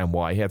understand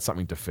why. He had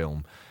something to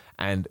film.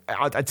 And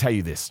I tell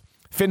you this,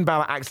 Finn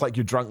Balor acts like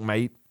your drunk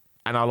mate,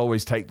 and I'll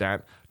always take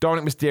that.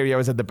 Dominic Mysterio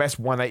has had the best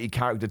 180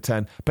 character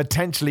turn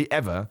potentially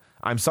ever.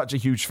 I'm such a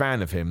huge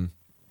fan of him.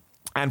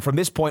 And from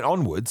this point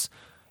onwards,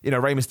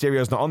 Rey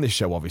Mysterio's not on this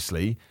show,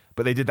 obviously,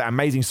 but they did that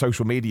amazing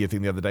social media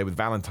thing the other day with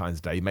Valentine's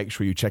Day. Make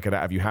sure you check it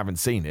out if you haven't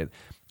seen it.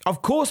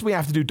 Of course we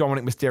have to do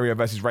Dominic Mysterio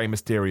versus Rey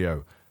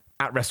Mysterio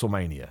at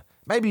WrestleMania.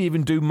 Maybe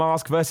even do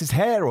mask versus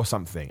hair or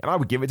something. And I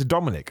would give it to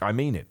Dominic. I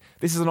mean it.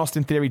 This is an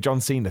Austin Theory, John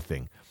Cena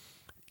thing.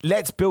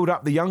 Let's build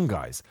up the young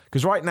guys.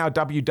 Because right now,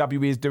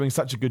 WWE is doing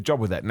such a good job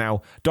with that.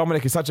 Now,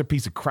 Dominic is such a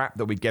piece of crap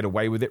that we get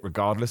away with it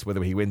regardless,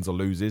 whether he wins or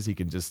loses. He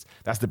can just...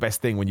 That's the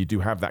best thing when you do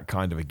have that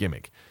kind of a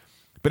gimmick.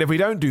 But if we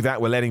don't do that,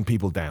 we're letting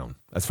people down,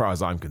 as far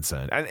as I'm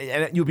concerned.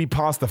 And you'll be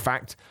past the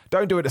fact.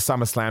 Don't do it at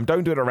SummerSlam.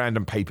 Don't do it at a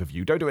random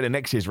pay-per-view. Don't do it at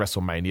next year's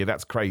WrestleMania.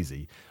 That's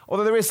crazy.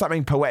 Although there is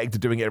something poetic to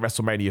doing it at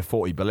WrestleMania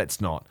 40, but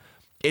let's not.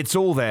 It's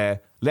all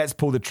there. Let's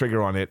pull the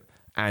trigger on it,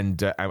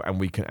 and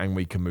we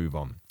can move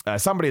on.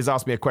 Somebody has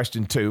asked me a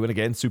question too, and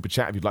again, super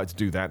chat if you'd like to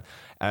do that.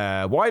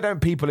 Why don't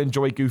people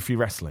enjoy goofy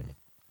wrestling?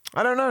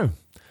 I don't know.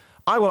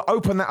 I will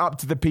open that up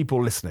to the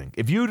people listening.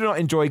 If you do not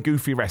enjoy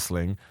goofy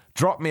wrestling,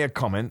 drop me a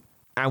comment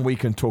and we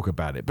can talk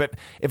about it. But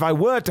if I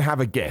were to have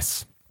a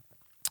guess,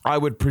 I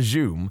would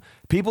presume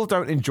people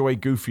don't enjoy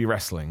goofy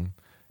wrestling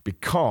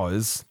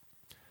because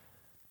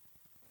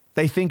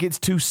they think it's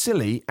too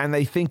silly and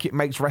they think it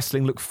makes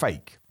wrestling look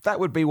fake. That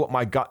would be what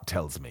my gut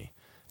tells me.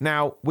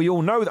 Now, we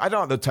all know that I don't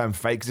like the term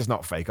fake because it's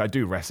not fake. I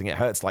do wrestling. It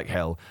hurts like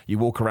hell. You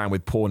walk around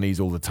with poor knees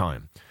all the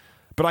time.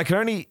 But I can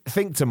only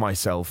think to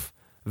myself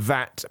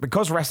that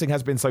because wrestling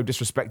has been so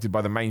disrespected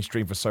by the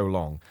mainstream for so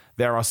long,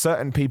 there are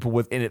certain people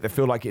within it that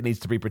feel like it needs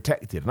to be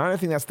protected. And I don't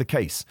think that's the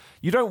case.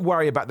 You don't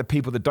worry about the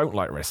people that don't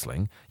like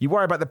wrestling. You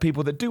worry about the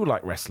people that do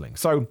like wrestling.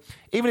 So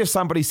even if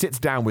somebody sits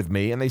down with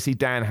me and they see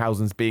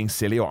Danhausen's being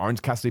silly or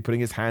Orange Cassidy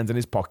putting his hands in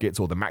his pockets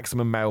or the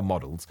Maximum Male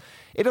models,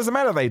 it doesn't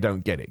matter they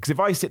don't get it. Because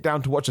if I sit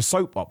down to watch a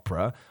soap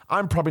opera,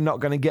 I'm probably not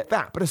going to get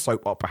that. But a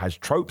soap opera has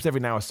tropes.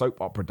 Every now a soap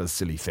opera does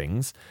silly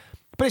things.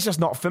 But it's just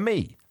not for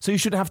me. So you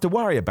shouldn't have to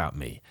worry about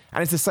me.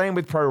 And it's the same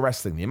with pro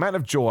wrestling. The amount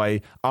of joy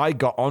I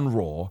got on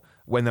Raw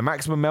when the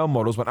Maximum Male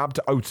models went up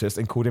to Otis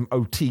and called him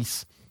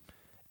Otis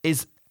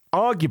is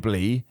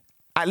arguably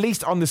at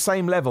least on the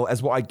same level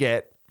as what I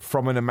get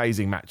from an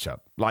amazing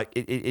matchup. Like,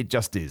 it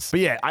just is. But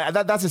yeah,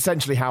 that's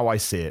essentially how I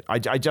see it.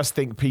 I just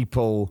think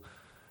people...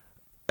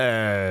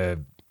 They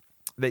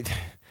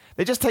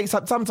just take...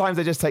 Sometimes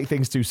they just take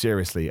things too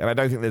seriously, and I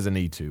don't think there's a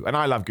need to. And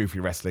I love goofy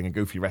wrestling and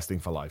goofy wrestling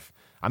for life.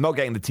 I'm not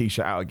getting the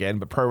t-shirt out again,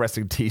 but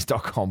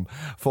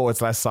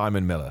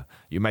prowrestlingtees.com/Simon Miller.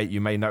 You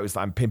may notice that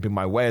I'm pimping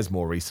my wares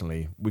more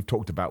recently. We've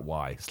talked about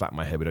why. Slap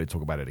my head, we don't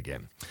talk about it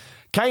again.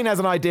 Kane has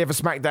an idea for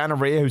SmackDown and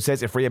Rhea, who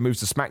says if Rhea moves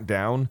to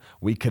SmackDown,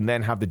 we can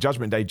then have the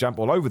Judgment Day jump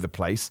all over the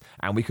place,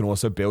 and we can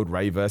also build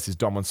Rey versus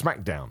Dom on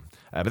SmackDown.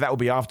 But that will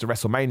be after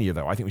WrestleMania,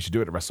 though. I think we should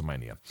do it at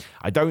WrestleMania.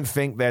 I don't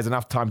think there's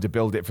enough time to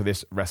build it for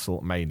this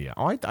WrestleMania.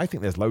 I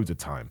think there's loads of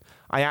time.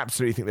 I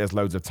absolutely think there's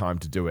loads of time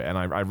to do it, and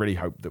I really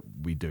hope that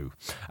we do.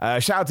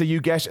 Shout out to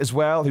Yugesh as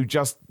well, who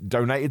just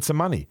donated some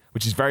money,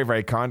 which is very,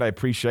 very kind. I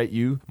appreciate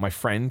you, my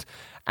friend.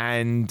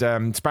 And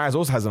Spaz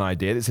also has an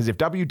idea that says if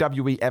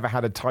WWE ever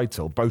had a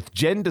title both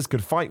genders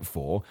could fight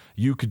for,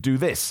 you could do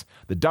this.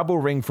 The double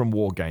ring from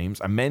War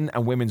Games, a men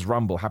and women's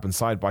rumble happen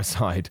side by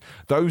side.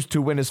 Those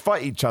two winners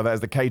fight each other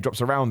as the cage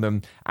drops around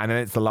them, and then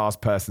it's the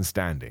last person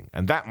standing.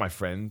 And that, my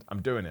friend,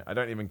 I'm doing it. I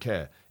don't even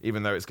care,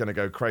 even though it's going to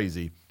go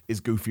crazy, is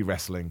goofy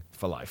wrestling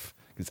for life.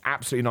 It's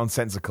absolutely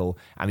nonsensical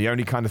and the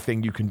only kind of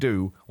thing you can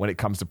do when it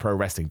comes to pro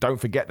wrestling.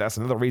 Don't forget that's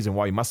another reason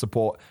why you must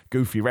support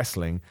goofy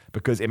wrestling,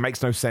 because it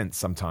makes no sense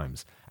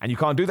sometimes. And you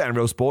can't do that in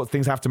real sport.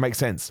 Things have to make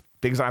sense.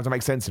 Things don't have to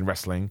make sense in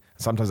wrestling.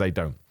 Sometimes they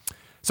don't.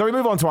 So we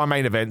move on to our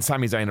main event,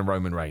 Sami Zayn and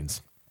Roman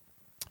Reigns.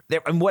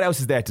 And what else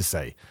is there to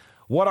say?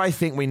 What I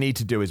think we need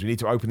to do is we need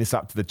to open this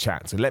up to the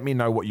chat. So let me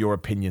know what your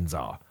opinions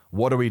are.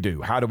 What do we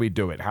do? How do we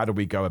do it? How do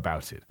we go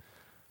about it?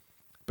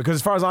 Because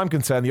as far as I'm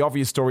concerned, the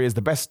obvious story is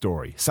the best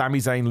story. Sami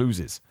Zayn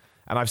loses.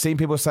 And I've seen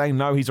people saying,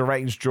 no, he's a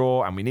ratings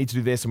draw and we need to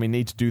do this and we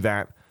need to do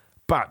that.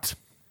 But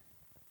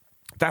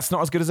that's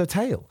not as good as a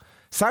tail.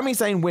 Sami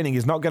Zayn winning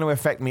is not going to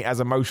affect me as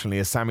emotionally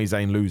as Sami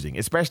Zayn losing,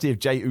 especially if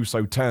Jey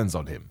Uso turns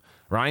on him,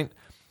 right?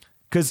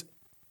 Because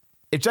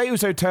if Jey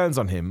Uso turns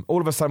on him,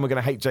 all of a sudden we're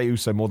going to hate Jey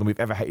Uso more than we've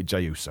ever hated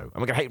Jey Uso. And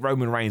we're going to hate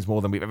Roman Reigns more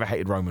than we've ever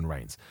hated Roman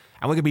Reigns.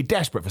 And we're going to be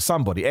desperate for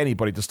somebody,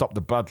 anybody, to stop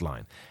the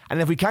bloodline.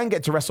 And if we can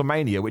get to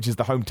WrestleMania, which is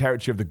the home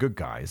territory of the good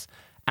guys,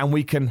 and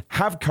we can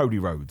have Cody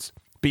Rhodes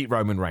beat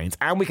Roman Reigns,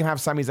 and we can have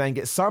Sami Zayn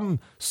get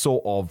some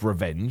sort of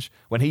revenge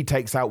when he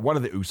takes out one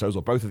of the Usos,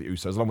 or both of the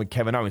Usos, along with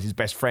Kevin Owens, his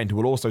best friend, who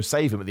will also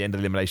save him at the end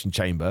of the Elimination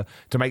Chamber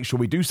to make sure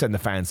we do send the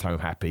fans home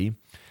happy.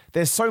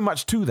 There's so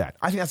much to that.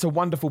 I think that's a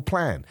wonderful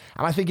plan.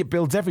 And I think it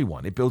builds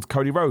everyone. It builds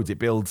Cody Rhodes. It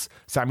builds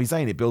Sami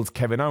Zayn. It builds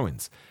Kevin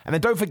Owens. And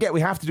then don't forget,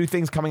 we have to do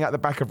things coming out the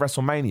back of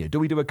WrestleMania. Do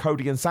we do a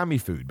Cody and Sami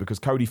feud because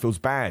Cody feels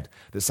bad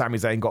that Sami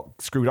Zayn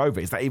got screwed over?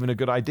 Is that even a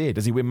good idea?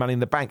 Does he win Money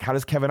in the Bank? How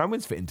does Kevin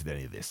Owens fit into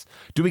any of this?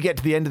 Do we get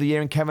to the end of the year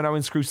and Kevin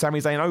Owens screws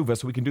Sami Zayn over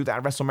so we can do that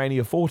at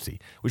WrestleMania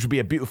 40, which would be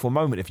a beautiful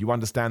moment if you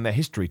understand their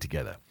history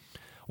together?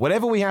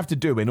 Whatever we have to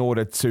do in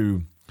order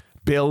to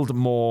build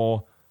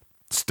more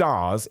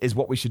stars is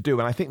what we should do,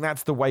 and I think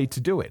that's the way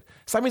to do it.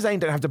 Sami Zayn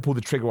don't have to pull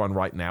the trigger on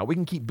right now. We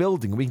can keep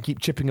building, we can keep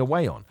chipping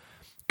away on.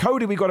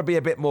 Cody, we've got to be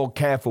a bit more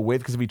careful with,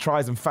 because if he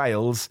tries and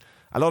fails,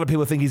 a lot of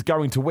people think he's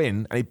going to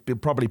win, and he'll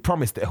probably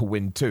promise that he'll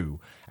win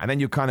too, and then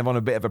you're kind of on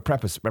a bit of a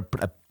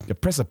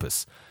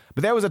precipice.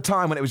 But there was a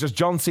time when it was just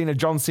John Cena,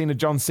 John Cena,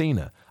 John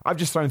Cena. I've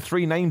just thrown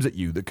 3 names at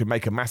you that could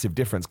make a massive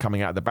difference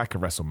coming out of the back of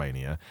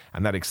WrestleMania,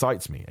 and that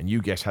excites me. And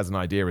Yugesh has an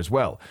idea as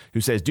well,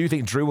 who says, do you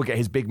think Drew will get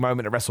his big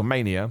moment at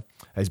WrestleMania?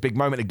 His big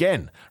moment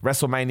again.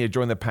 WrestleMania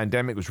during the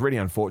pandemic was really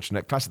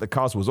unfortunate. Clash at the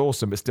Castle was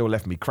awesome, but still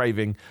left me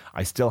craving.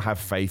 I still have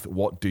faith.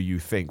 What do you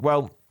think?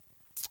 Well,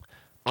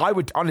 I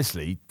would turn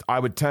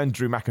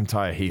Drew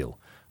McIntyre heel.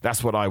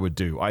 That's what I would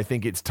do. I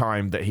think it's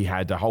time that he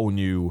had a whole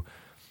new...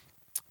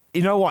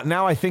 You know what?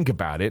 Now I think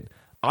about it,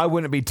 I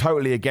wouldn't be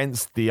totally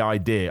against the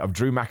idea of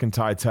Drew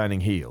McIntyre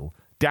turning heel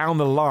down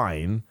the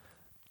line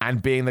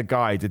and being the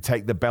guy to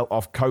take the belt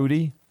off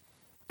Cody.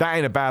 That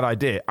ain't a bad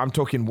idea. I'm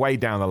talking way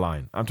down the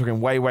line. I'm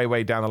talking way, way,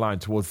 way down the line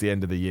towards the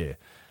end of the year.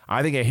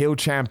 I think a heel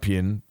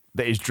champion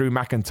that is Drew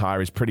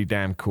McIntyre is pretty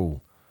damn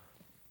cool.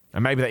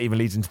 And maybe that even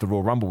leads into the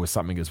Royal Rumble with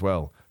something as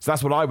well. So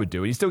that's what I would do.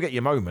 And you still get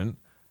your moment.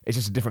 It's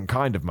just a different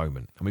kind of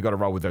moment, and we've got to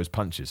roll with those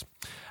punches.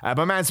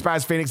 My man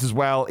Spaz Phoenix as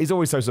well. He's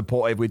always so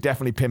supportive. We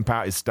definitely pimp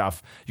out his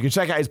stuff. You can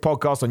check out his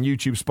podcast on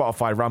YouTube,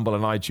 Spotify, Rumble,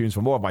 and iTunes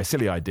for more of my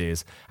silly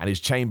ideas. And his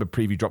Chamber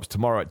preview drops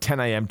tomorrow at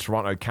 10 a.m.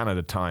 Toronto,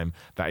 Canada time.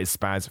 That is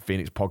Spaz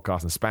Phoenix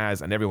Podcast. And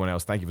Spaz and everyone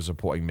else, thank you for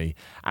supporting me,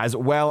 as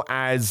well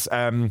as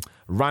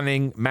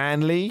Running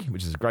Manly,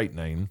 which is a great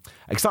name.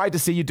 Excited to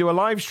see you do a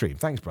live stream.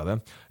 Thanks,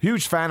 brother.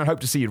 Huge fan and hope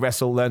to see you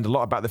wrestle. Learned a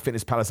lot about the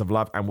Fitness Palace of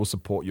Love and will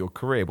support your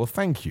career. Well,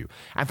 thank you.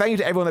 And thank you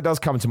to everyone that does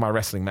come to my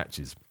wrestling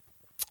matches.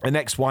 The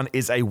next one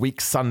is a week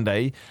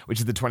Sunday, which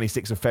is the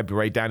 26th of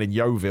February down in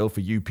Yeovil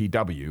for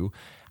UPW.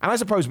 And I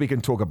suppose we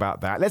can talk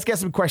about that. Let's get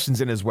some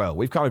questions in as well.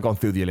 We've kind of gone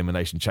through the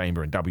Elimination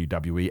Chamber and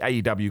WWE.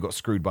 AEW got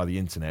screwed by the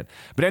internet.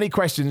 But any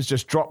questions,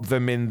 just drop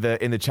them in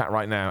the chat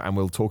right now and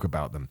we'll talk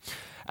about them.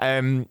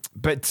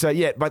 But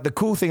the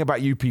cool thing about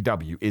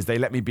UPW is they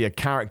let me be a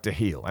character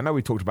heel. I know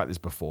we talked about this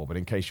before, but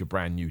in case you're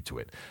brand new to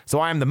it. So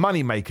I am the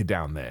money maker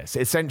down there. So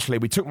essentially,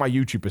 we took my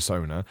YouTube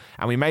persona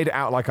and we made it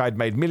out like I'd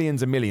made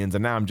millions and millions,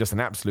 and now I'm just an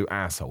absolute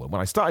asshole. And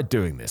when I started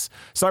doing this,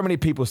 so many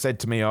people said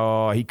to me,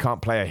 oh, he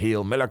can't play a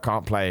heel, Miller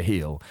can't play a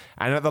heel.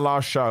 And at the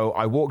last show,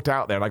 I walked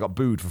out there and I got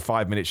booed for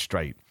 5 minutes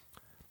straight.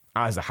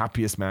 I was the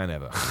happiest man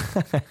ever.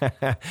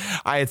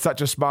 I had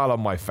such a smile on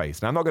my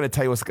face. Now, I'm not going to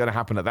tell you what's going to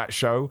happen at that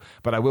show,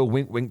 but I will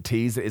wink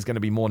tease that it's going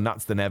to be more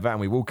nuts than ever, and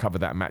we will cover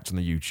that match on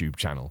the YouTube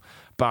channel.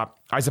 But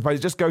I suppose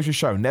it just goes to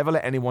show, never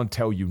let anyone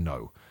tell you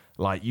no.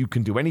 Like, you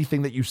can do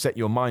anything that you set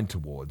your mind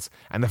towards.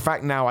 And the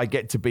fact now I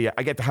get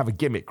to have a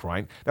gimmick,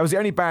 right? That was the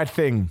only bad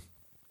thing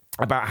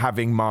about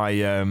having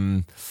my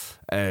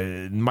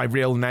my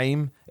real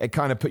name. It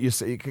kind of put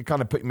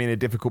me in a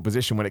difficult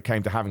position when it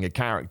came to having a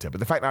character. But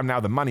the fact that I'm now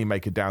the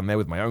moneymaker down there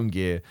with my own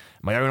gear,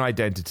 my own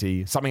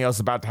identity, something else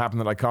about to happen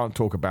that I can't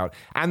talk about,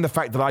 and the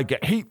fact that I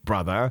get heat,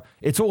 brother,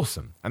 it's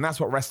awesome. And that's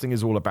what wrestling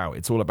is all about.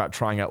 It's all about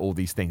trying out all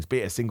these things, be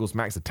it a singles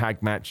match, a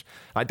tag match.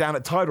 Like down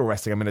at Tidal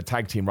Wrestling, I'm in a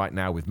tag team right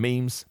now with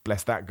Memes.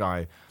 Bless that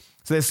guy.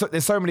 So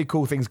there's so many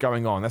cool things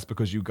going on. That's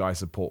because you guys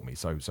support me.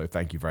 So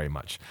thank you very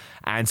much.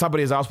 And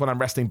somebody has asked when I'm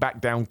wrestling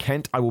back down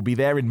Kent. I will be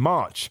there in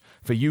March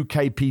for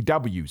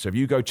UKPW. So if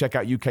you go check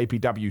out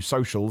UKPW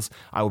socials,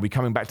 I will be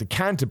coming back to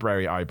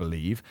Canterbury, I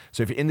believe.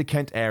 So if you're in the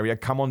Kent area,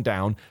 come on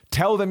down.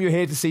 Tell them you're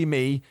here to see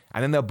me,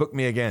 and then they'll book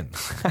me again.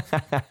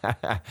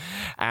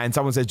 And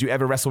someone says, do you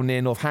ever wrestle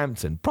near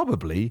Northampton?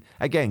 Probably.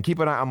 Again, keep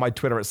an eye on my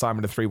Twitter at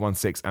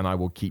Simon316, and I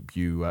will keep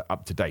you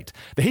up to date.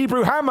 The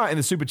Hebrew Hammer in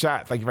the super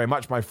chat, thank you very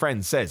much, my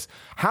friend, says,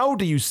 how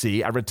do you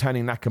see a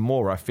returning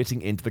Nakamura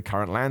fitting into the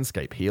current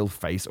landscape, heel,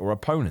 face, or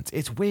opponent?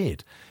 It's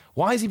weird.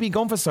 Why has he been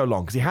gone for so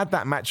long? Because he had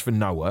that match for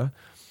Noah,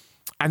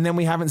 and then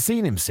we haven't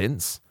seen him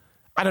since.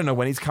 I don't know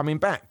when he's coming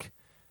back.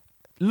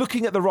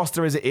 looking at the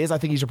roster as it is, I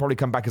think he should probably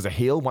come back as a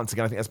heel. Once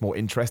again, I think that's more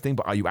interesting.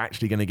 But are you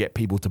actually going to get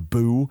people to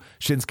boo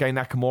Shinsuke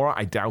Nakamura?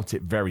 I doubt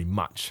it very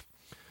much.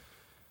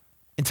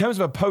 In terms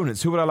of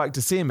opponents, who would I like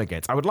to see him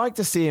against? I would like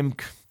to see him...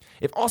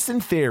 If Austin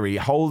Theory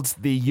holds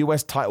the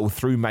US title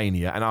through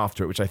Mania and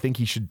after it, which I think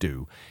he should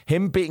do,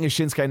 him beating a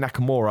Shinsuke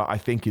Nakamura, I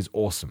think is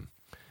awesome.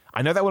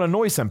 I know that will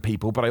annoy some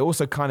people, but I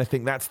also kind of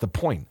think that's the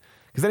point.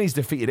 Because then he's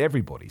defeated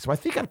everybody. So I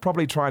think I'd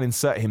probably try and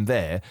insert him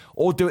there,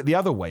 or do it the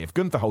other way. If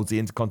Gunther holds the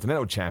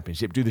Intercontinental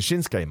Championship, do the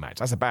Shinsuke match.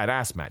 That's a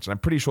badass match. And I'm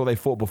pretty sure they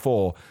fought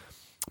before.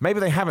 Maybe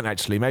they haven't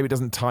actually. Maybe it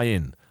doesn't tie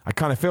in. I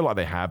kind of feel like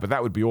they have, but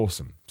that would be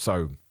awesome.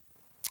 So...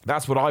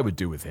 that's what I would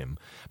do with him.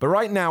 But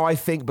right now, I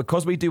think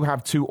because we do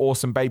have two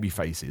awesome baby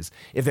faces,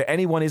 if there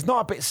anyone is not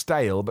a bit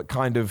stale, but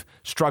kind of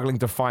struggling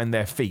to find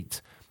their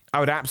feet, I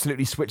would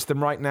absolutely switch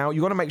them right now.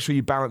 You got to make sure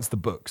you balance the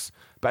books.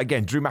 But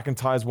again, Drew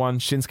McIntyre's one,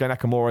 Shinsuke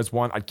Nakamura's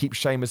one. I'd keep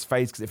Sheamus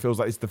face because it feels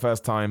like it's the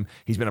first time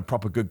he's been a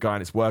proper good guy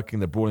and it's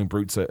working. The Brawling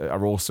Brutes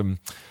are awesome.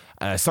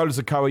 Solo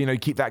Sikoa, you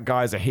keep that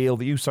guy as a heel.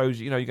 The Usos,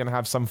 you're going to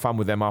have some fun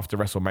with them after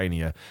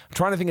WrestleMania. I'm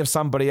trying to think of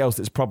somebody else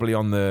that's probably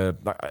on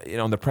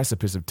the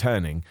precipice of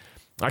turning.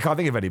 I can't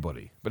think of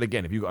anybody. But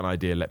again, if you've got an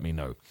idea, let me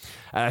know.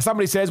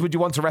 Somebody says, would you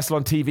want to wrestle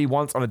on TV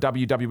once on a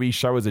WWE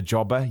show as a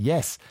jobber?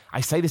 Yes. I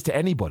say this to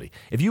anybody.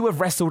 If you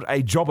have wrestled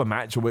a jobber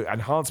match or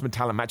enhancement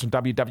talent match on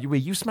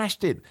WWE, you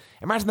smashed it.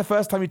 Imagine the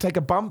first time you take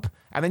a bump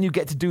and then you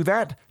get to do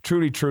that.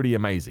 Truly, truly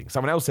amazing.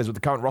 Someone else says, with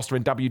the current roster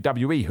in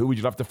WWE, who would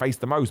you love to face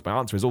the most? My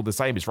answer is all the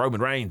same. It's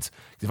Roman Reigns.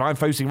 If I'm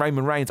facing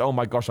Roman Reigns, oh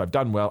my gosh, I've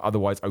done well.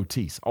 Otherwise,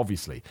 Otis,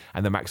 obviously,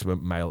 and the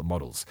Maximum Male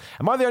Models.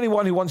 Am I the only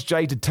one who wants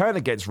Jay to turn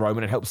against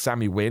Roman and help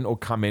Sami win, or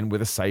come in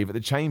with a save at the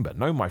Chamber?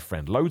 No, my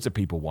friend. Loads of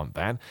people want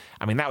that.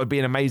 I mean, that would be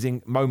an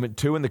amazing moment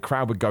too, and the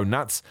crowd would go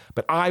nuts.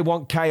 But I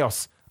want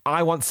chaos.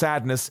 I want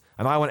sadness,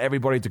 and I want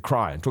everybody to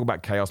cry. And talk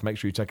about chaos, make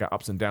sure you check out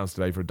Ups and Downs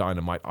today for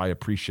Dynamite. I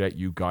appreciate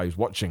you guys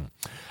watching.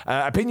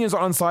 Opinions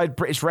on onside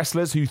British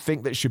wrestlers who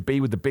think that should be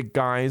with the big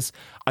guys.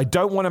 I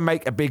don't want to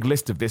make a big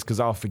list of this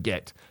because I'll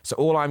forget. So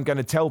all I'm going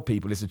to tell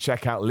people is to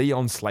check out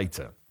Leon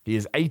Slater. He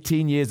is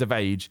 18 years of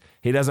age.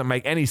 He doesn't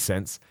make any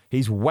sense.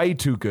 He's way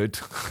too good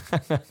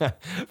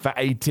for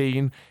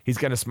 18. He's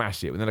going to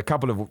smash it. Within a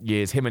couple of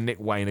years, him and Nick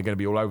Wayne are going to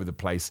be all over the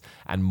place,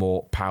 and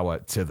more power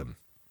to them.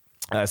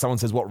 Someone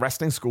says, what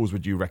wrestling schools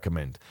would you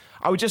recommend?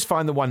 I would just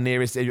find the one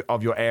nearest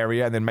of your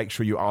area and then make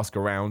sure you ask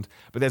around.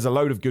 But there's a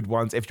load of good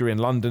ones. If you're in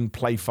London,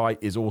 Play Fight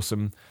is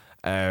awesome.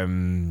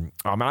 I'm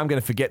going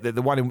to forget that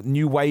the one in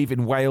New Wave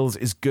in Wales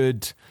is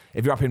good.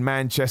 If you're up in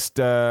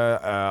Manchester,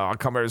 I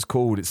can't remember what it's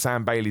called. It's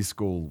Sam Bailey's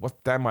school.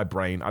 Damn my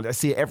brain. I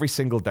see it every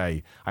single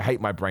day. I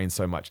hate my brain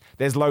so much.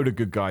 There's a load of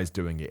good guys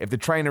doing it. If the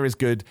trainer is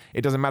good,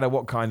 it doesn't matter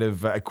what kind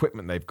of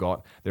equipment they've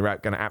got. They're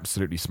going to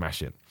absolutely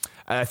smash it.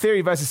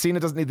 Theory versus Cena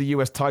doesn't need the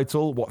US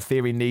title. What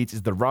Theory needs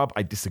is the rub.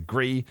 I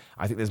disagree.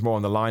 I think there's more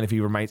on the line if he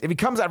remains. If he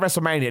comes out of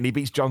WrestleMania and he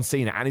beats John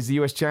Cena and he's the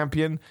US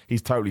champion,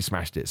 he's totally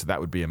smashed it. So that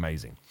would be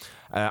amazing.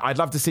 I'd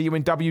love to see you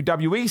in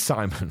WWE,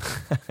 Simon.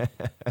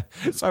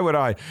 So would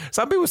I.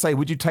 Some people say,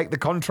 would you take the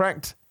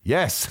contract?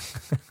 Yes.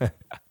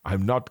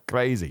 I'm not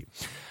crazy.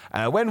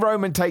 When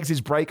Roman takes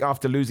his break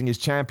after losing his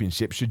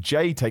championship, should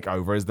Jay take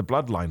over as the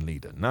bloodline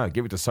leader? No,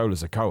 give it to Solo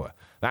Sikoa.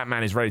 That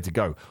man is ready to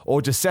go.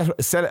 Or just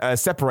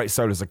separate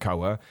Solo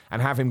Sikoa and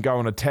have him go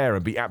on a tear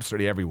and beat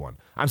absolutely everyone.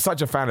 I'm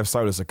such a fan of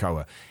Solo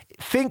Sikoa.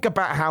 Think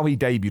about how he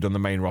debuted on the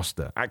main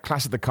roster at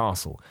Clash at the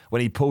Castle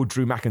when he pulled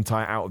Drew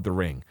McIntyre out of the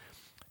ring.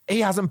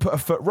 He hasn't put a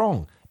foot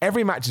wrong.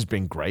 Every match has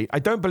been great. I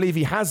don't believe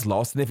he has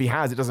lost, and if he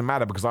has, it doesn't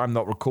matter because I'm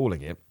not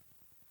recalling it.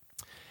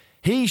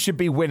 He should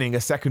be winning a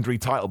secondary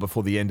title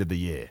before the end of the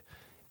year,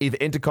 either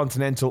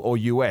Intercontinental or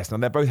US. Now,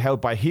 they're both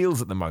held by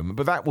heels at the moment,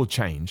 but that will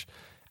change.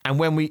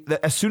 And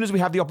as soon as we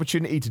have the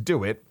opportunity to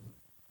do it,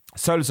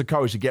 Solo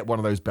Sikoa should get one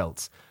of those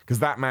belts because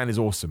that man is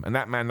awesome and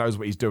that man knows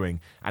what he's doing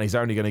and he's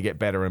only going to get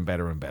better and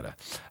better and better.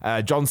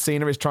 John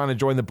Cena is trying to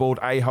join the Bald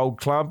A-Hole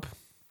Club.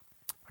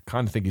 I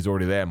kind of think he's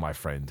already there, my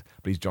friend,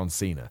 but he's John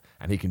Cena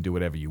and he can do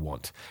whatever you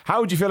want. How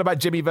would you feel about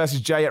Jimmy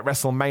versus Jay at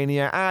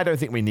WrestleMania? I don't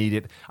think we need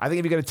it. I think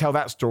if you're going to tell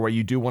that story,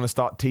 you do want to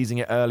start teasing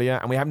it earlier,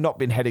 and we have not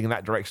been heading in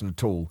that direction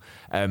at all.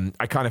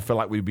 I kind of feel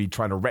like we'd be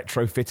trying to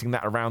retrofitting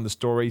that around the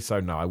story, so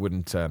no, I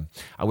wouldn't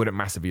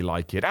massively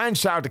like it. And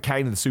shout out to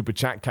Kane in the super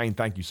chat. Kane,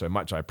 thank you so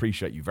much. I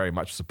appreciate you very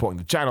much for supporting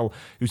the channel,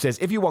 who says,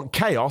 if you want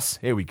chaos,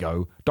 here we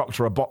go,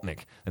 Dr.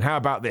 Robotnik. And how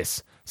about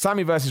this?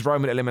 Sami versus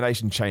Roman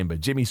Elimination Chamber.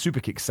 Jimmy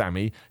superkicks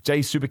Sami. Jay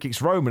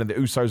superkicks Roman and the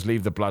Usos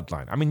leave the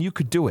bloodline. I mean, you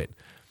could do it.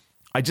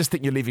 I just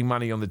think you're leaving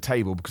money on the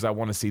table because I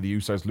want to see the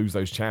Usos lose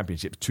those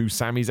championships to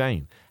Sami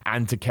Zayn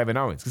and to Kevin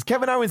Owens. Because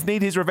Kevin Owens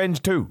needs his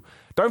revenge too.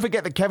 Don't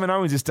forget that Kevin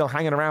Owens is still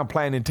hanging around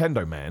playing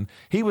Nintendo, man.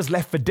 He was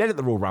left for dead at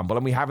the Royal Rumble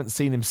and we haven't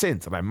seen him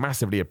since. And I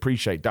massively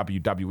appreciate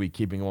WWE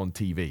keeping him on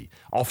TV,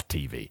 off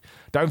TV.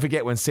 Don't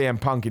forget when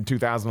CM Punk in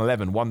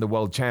 2011 won the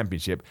World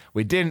Championship,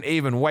 we didn't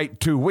even wait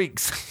 2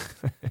 weeks.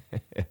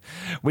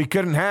 We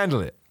couldn't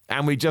handle it.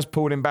 and we just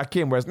pulled him back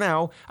in. Whereas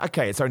now,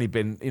 okay, it's only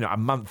been, a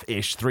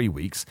month-ish, 3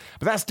 weeks,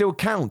 but that still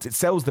counts. It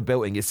sells the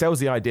building. It sells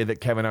the idea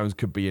that Kevin Owens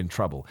could be in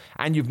trouble.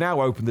 And you've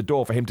now opened the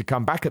door for him to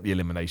come back at the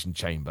Elimination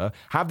Chamber,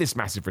 have this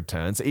massive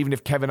return. So even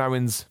if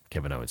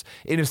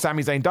even if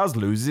Sami Zayn does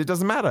lose, it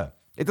doesn't matter.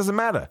 It doesn't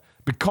matter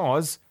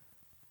because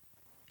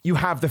you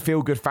have the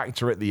feel-good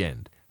factor at the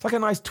end. It's like a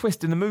nice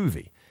twist in the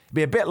movie. It'd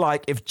be a bit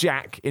like if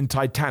Jack in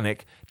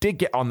Titanic did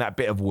get on that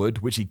bit of wood,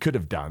 which he could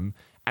have done,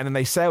 and then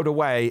they sailed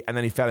away and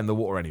then he fell in the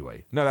water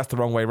anyway. No, that's the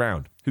wrong way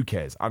around. Who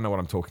cares? I know what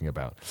I'm talking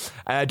about.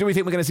 Do we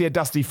think we're going to see a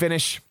dusty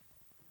finish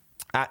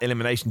at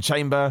Elimination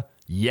Chamber?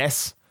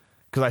 Yes,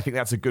 because I think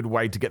that's a good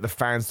way to get the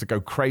fans to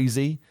go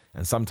crazy,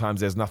 and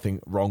sometimes there's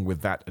nothing wrong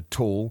with that at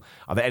all.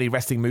 Are there any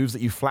wrestling moves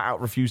that you flat out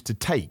refuse to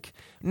take?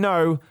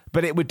 No,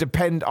 but it would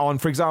depend on,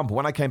 for example,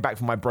 when I came back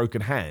from my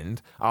broken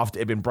hand, after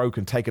it had been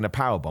broken, taking a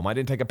powerbomb, I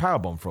didn't take a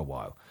powerbomb for a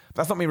while.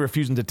 That's not me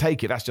refusing to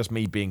take it, that's just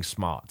me being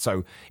smart.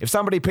 So if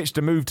somebody pitched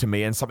a move to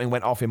me and something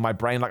went off in my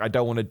brain like I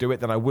don't want to do it,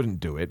 then I wouldn't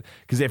do it.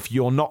 Because if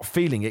you're not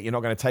feeling it, you're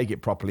not going to take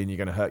it properly and you're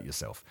going to hurt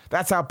yourself.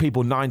 That's how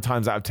people 9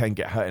 times out of 10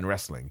 get hurt in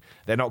wrestling.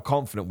 They're not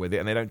confident with it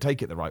and they don't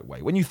take it the right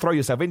way. When you throw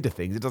yourself into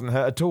things, it doesn't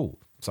hurt at all.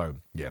 So,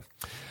 yeah.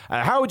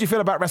 How would you feel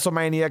about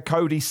WrestleMania?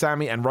 Cody,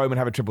 Sami, and Roman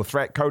have a triple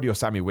threat. Cody or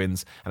Sami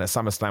wins. And at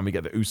SummerSlam, we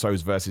get the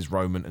Usos versus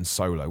Roman and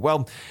Solo.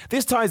 Well,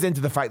 this ties into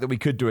the fact that we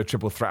could do a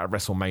triple threat at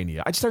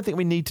WrestleMania. I just don't think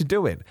we need to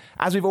do it.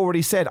 As we've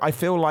already said, I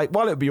feel like,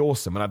 while it would be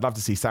awesome, and I'd love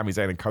to see Sami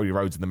Zayn and Cody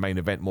Rhodes in the main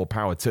event, more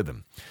power to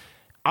them.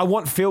 I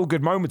want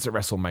feel-good moments at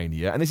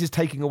WrestleMania, and this is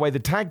taking away the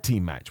tag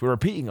team match. We're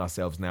repeating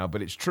ourselves now,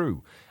 but it's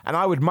true. And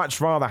I would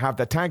much rather have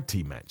the tag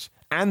team match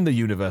and the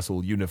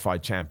Universal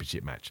Unified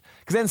Championship match.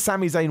 Because then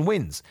Sami Zayn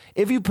wins.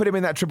 If you put him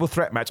in that triple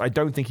threat match, I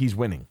don't think he's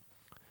winning.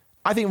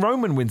 I think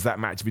Roman wins that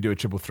match if you do a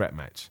triple threat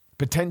match.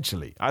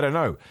 Potentially. I don't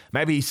know.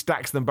 Maybe he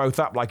stacks them both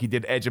up like he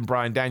did Edge and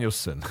Bryan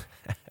Danielson.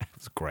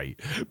 It's great.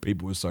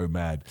 People were so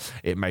mad.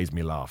 It made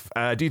me laugh.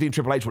 Do you think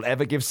Triple H will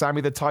ever give Sami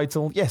the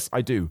title? Yes,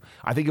 I do.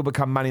 I think he'll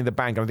become Money in the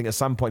Bank. And I think at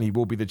some point he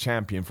will be the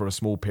champion for a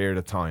small period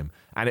of time.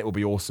 And it will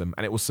be awesome.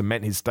 And it will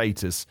cement his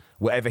status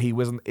wherever he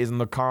is on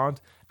the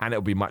card. And it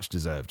will be much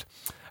deserved.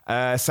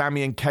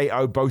 Sami and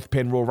KO both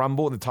pin Royal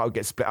Rumble. The title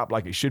gets split up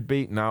like it should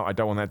be. No, I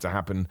don't want that to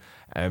happen.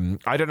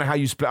 I don't know how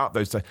you split up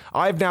those.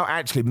 I've now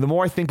actually, the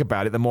more I think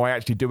about it, the more I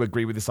actually do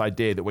agree with this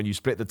idea that when you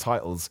split the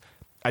titles,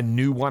 a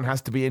new one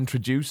has to be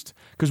introduced.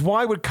 Because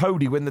why would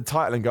Cody win the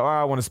title and go,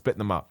 I want to split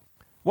them up?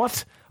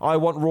 What? I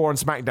want Raw and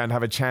SmackDown to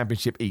have a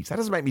championship each. That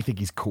doesn't make me think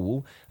he's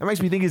cool. That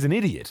makes me think he's an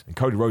idiot. And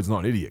Cody Rhodes is not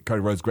an idiot.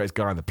 Cody Rhodes is the greatest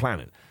guy on the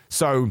planet.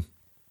 So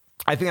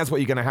I think that's what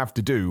you're going to have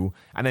to do,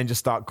 and then just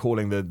start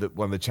calling the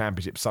one of the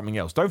championships something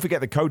else. Don't forget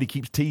that Cody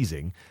keeps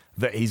teasing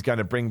that he's going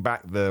to bring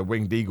back the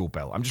Winged Eagle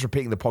belt. I'm just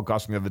repeating the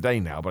podcast from the other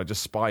day now, but I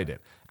just spied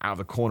it out of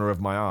the corner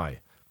of my eye.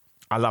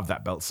 I love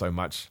that belt so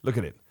much. Look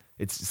at it.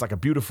 It's like a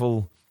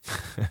beautiful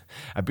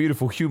a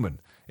beautiful human.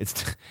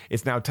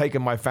 It's now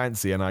taken my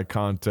fancy, and I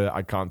can't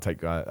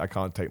take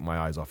my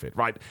eyes off it.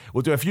 Right,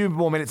 we'll do a few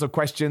more minutes of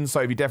questions.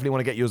 So if you definitely want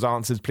to get yours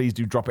answers, please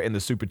do drop it in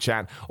the super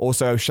chat.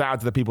 Also, shout out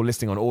to the people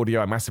listening on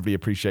audio. I massively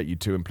appreciate you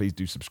too, and please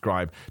do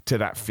subscribe to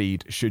that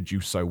feed should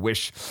you so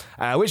wish.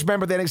 Which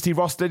member of the NXT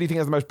roster do you think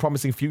has the most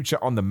promising future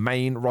on the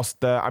main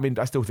roster? I mean,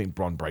 I still think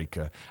Bron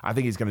Breakker. I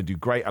think he's going to do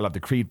great. I love the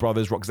Creed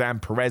brothers. Roxanne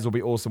Perez will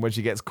be awesome when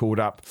she gets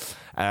called up.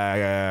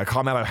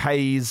 Carmelo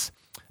Hayes.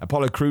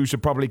 Apollo Crews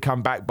should probably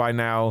come back by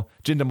now.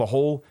 Jinder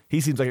Mahal,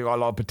 he seems like he's got a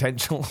lot of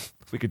potential.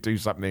 We could do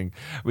something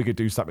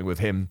with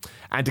him.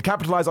 And to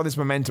capitalize on this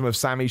momentum of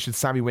Sami, should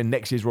Sami win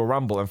next year's Royal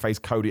Rumble and face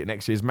Cody at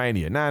next year's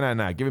Mania?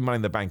 No. Give him Money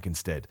in the Bank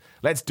instead.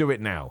 Let's do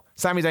it now.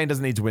 Sami Zayn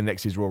doesn't need to win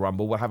next year's Royal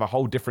Rumble. We'll have a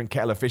whole different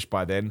kettle of fish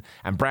by then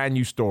and brand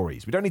new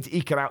stories. We don't need to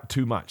eke it out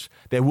too much.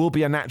 There will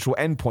be a natural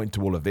end point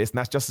to all of this, and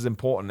that's just as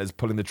important as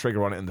pulling the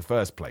trigger on it in the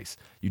first place.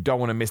 You don't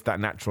want to miss that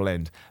natural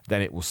end,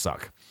 then it will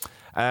suck.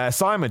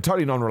 Simon,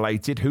 totally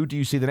non-related. Who do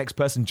you see the next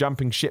person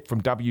jumping ship from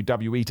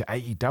WWE to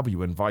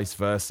AEW and vice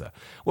versa?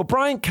 Well,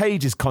 Brian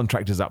Cage's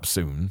contract is up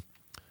soon.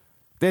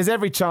 There's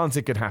every chance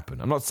it could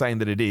happen. I'm not saying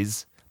that it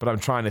is, but I'm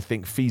trying to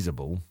think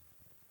feasible.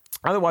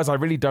 Otherwise, I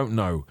really don't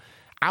know.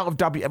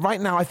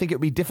 Right now, I think it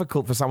would be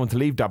difficult for someone to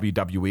leave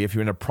WWE if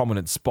you're in a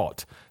prominent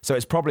spot. So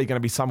it's probably going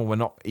to be someone we're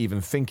not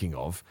even thinking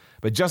of.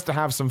 But just to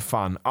have some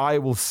fun, I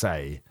will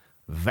say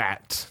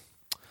that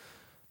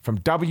from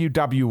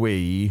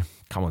WWE...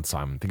 Come on,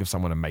 Simon. Think of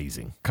someone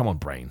amazing. Come on,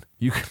 brain.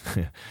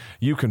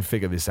 You can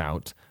figure this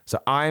out. So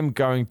I'm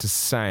going to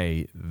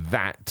say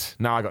that...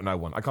 No, I got no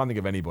one. I can't think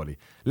of anybody.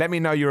 Let me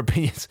know your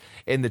opinions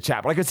in the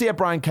chat. But I could see a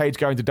Brian Cage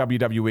going to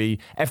WWE.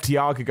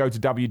 FTR could go to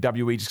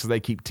WWE just because they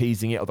keep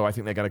teasing it, although I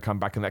think they're going to come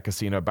back in that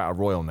Casino Battle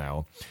Royal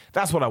now.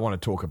 That's what I want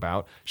to talk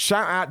about.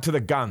 Shout out to the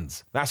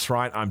Guns. That's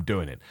right, I'm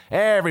doing it.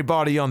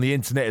 Everybody on the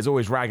internet is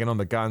always ragging on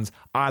the Guns.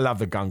 I love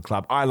the Gun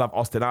Club. I love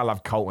Austin. I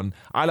love Colton.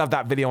 I love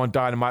that video on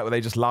Dynamite where they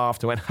just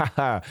laughed and went,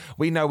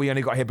 we know we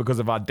only got here because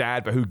of our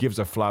dad, but who gives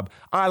a flub?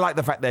 I like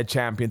the fact they're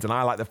champions, and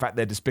I like the fact fact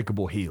they're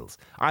despicable heels.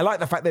 I like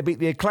the fact they beat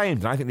the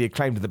Acclaimed, and I think the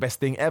Acclaimed are the best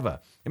thing ever.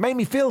 It made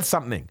me feel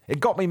something. It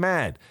got me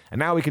mad. And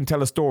now we can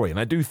tell a story. And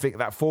I do think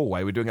that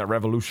four-way we're doing at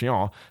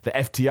Revolution, the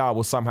FTR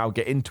will somehow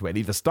get into it,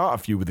 either start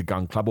a feud with the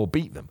Gun Club or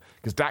beat them.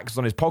 Because Dax was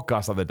on his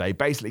podcast the other day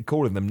basically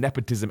calling them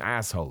nepotism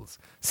assholes.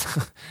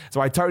 So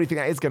I totally think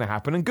that is going to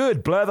happen. And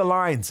good, blur the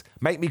lines.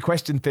 Make me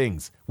question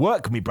things.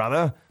 Work me,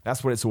 brother.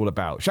 That's what it's all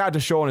about. Shout out to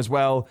Sean as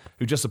well,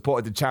 who just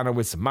supported the channel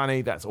with some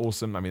money. That's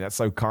awesome. I mean, that's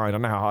so kind. I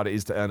know how hard it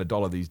is to earn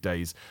 $1 these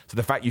days. So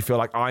the fact you feel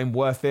like I'm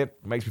worth it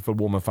makes me feel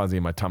warm and fuzzy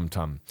in my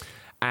tum-tum.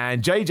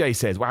 And JJ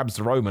says, what happens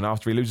to Roman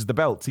after he loses the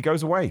belts? He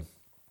goes away.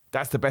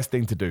 That's the best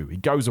thing to do. He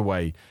goes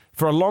away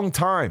for a long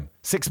time,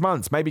 6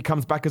 months, maybe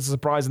comes back as a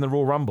surprise in the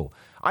Royal Rumble.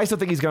 I still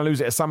think he's going to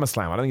lose it at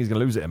SummerSlam. I don't think he's going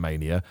to lose it at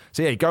Mania.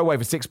 So yeah, go away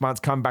for 6 months,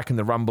 come back in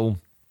the Rumble,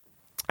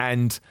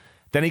 and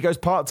then he goes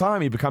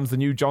part-time. He becomes the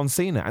new John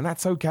Cena, and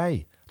that's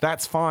okay.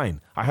 That's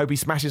fine. I hope he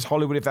smashes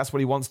Hollywood if that's what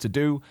he wants to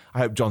do. I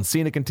hope John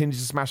Cena continues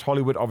to smash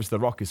Hollywood. Obviously,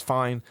 The Rock is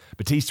fine.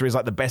 Batista is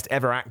like the best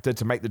ever actor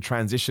to make the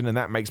transition, and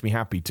that makes me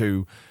happy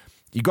too.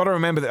 You got to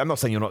remember that, I'm not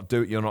saying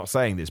you're not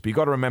saying this, but you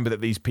got to remember that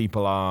these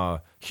people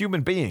are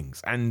human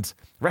beings, and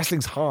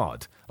wrestling's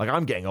hard. Like,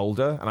 I'm getting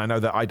older, and I know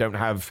that I don't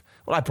have,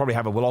 well, I probably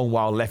have a long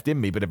while left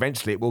in me, but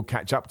eventually it will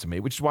catch up to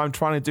me, which is why I'm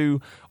trying to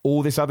do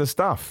all this other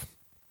stuff.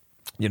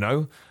 You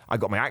know, I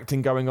got my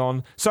acting going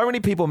on. So many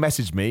people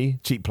messaged me,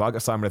 cheap plug,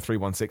 at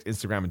Simon316,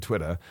 Instagram and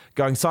Twitter,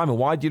 going, Simon,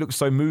 why do you look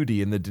so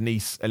moody in the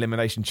Denise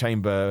Elimination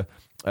Chamber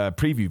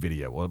preview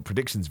video or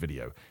predictions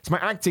video? It's my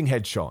acting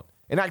headshot.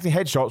 In acting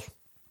headshots,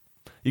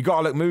 you got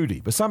to look moody.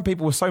 But some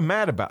people were so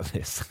mad about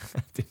this.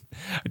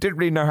 I didn't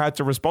really know how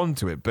to respond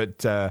to it.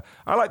 But I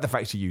like the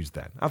fact she used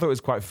that. I thought it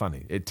was quite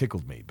funny. It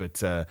tickled me.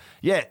 But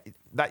yeah,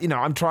 that, you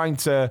know, I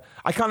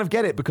kind of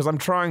get it because I'm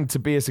trying to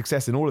be a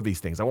success in all of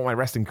these things. I want my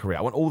wrestling career.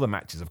 I want all the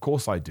matches. Of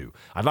course I do.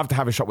 I'd love to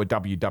have a shot with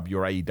WW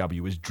or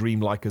AEW, as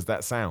dreamlike as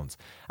that sounds.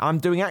 I'm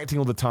doing acting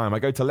all the time. I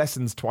go to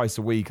lessons twice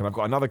a week, and I've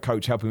got another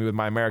coach helping me with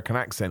my American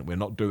accent. We're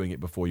not doing it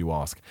before you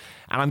ask.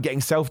 And I'm getting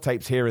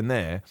self-tapes here and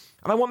there.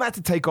 And I want that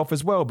to take off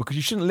as well, because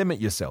you shouldn't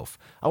limit yourself.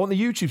 I want the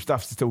YouTube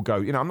stuff to still go.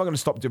 You know, I'm not going to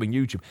stop doing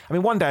YouTube. I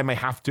mean, one day I may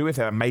have to if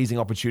an amazing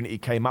opportunity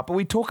came up, but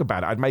we talk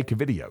about it. I'd make a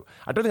video.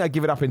 I don't think I'd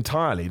give it up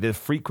entirely. The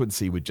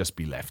frequency would just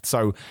be left.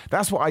 So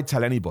that's what I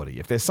tell anybody.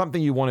 If there's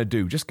something you want to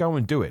do, just go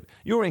and do it.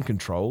 You're in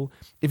control.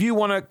 If you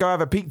want to go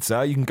have a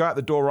pizza, you can go out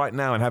the door right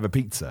now and have a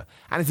pizza.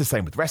 And it's the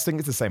same with wrestling.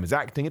 It's the same as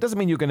acting. It doesn't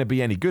mean you're going to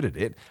be any good at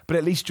it, but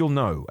at least you'll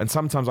know. And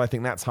sometimes I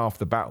think that's half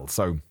the battle.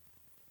 So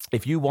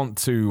if you want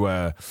to,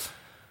 I'm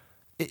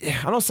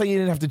not saying you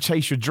didn't have to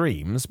chase your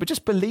dreams, but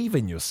just believe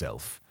in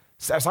yourself.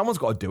 Someone's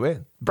got to do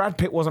it. Brad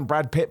Pitt wasn't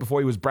Brad Pitt before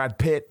he was Brad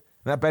Pitt.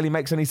 And that barely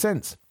makes any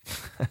sense.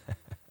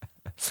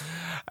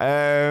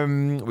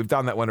 We've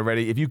done that one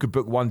already. If you could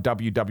book one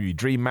WWE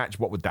dream match,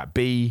 what would that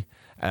be?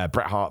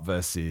 Bret Hart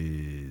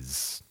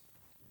versus...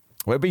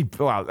 Well,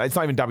 it's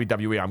not even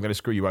WWE. I'm going to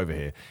screw you over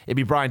here. It'd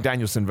be Bryan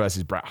Danielson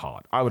versus Bret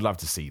Hart. I would love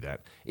to see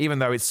that. Even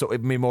though it's sort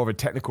of more of a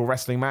technical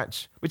wrestling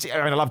match, which,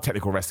 I mean, I love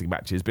technical wrestling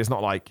matches, but it's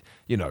not like,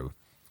 you know,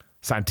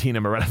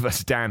 Santina Marella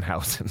versus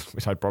Danhausen,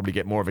 which I'd probably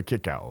get more of a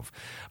kick out of.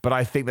 But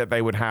I think that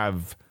they would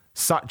have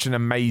such an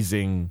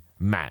amazing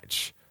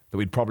match that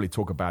we'd probably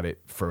talk about it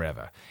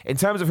forever. In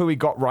terms of who we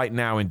got right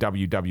now in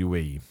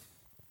WWE,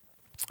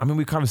 I mean,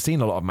 we've kind of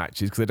seen a lot of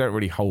matches because they don't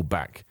really hold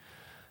back.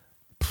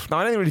 No,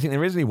 I don't really think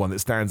there is anyone that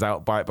stands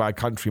out by a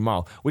country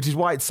mile, which is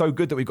why it's so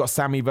good that we've got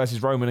Sammy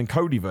versus Roman and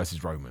Cody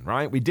versus Roman,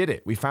 right? We did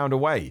it. We found a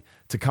way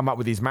to come up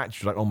with these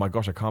matches. Like, oh my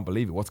gosh, I can't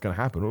believe it. What's going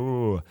to happen?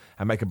 Oh,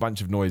 and make a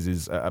bunch of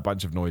noises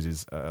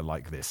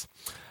like this.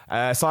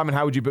 Simon,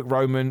 how would you book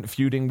Roman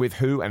feuding with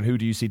who? And who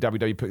do you see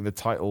WWE putting the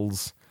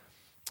titles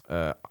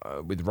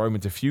with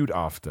Roman to feud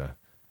after?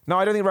 No,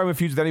 I don't think Roman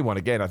feuds with anyone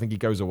again. I think he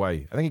goes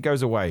away. Then he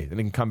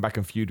can come back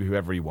and feud with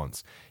whoever he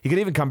wants. He could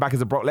even come back as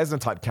a Brock Lesnar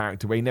type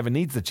character where he never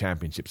needs the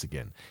championships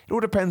again. It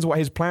all depends what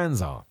his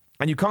plans are.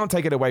 And you can't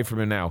take it away from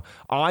him now.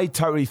 I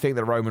totally think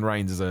that Roman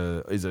Reigns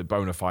is a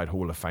bona fide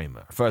Hall of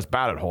Famer. First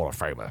ballot Hall of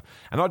Famer.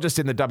 And not just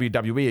in the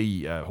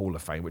WWE Hall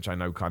of Fame, which I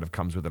know kind of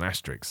comes with an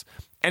asterisk.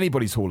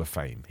 Anybody's Hall of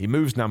Fame. He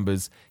moves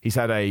numbers. He's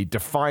had a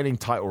defining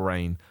title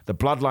reign. The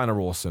Bloodline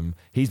are awesome.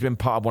 He's been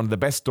part of one of the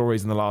best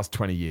stories in the last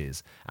 20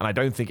 years. And I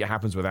don't think it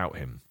happens without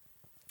him.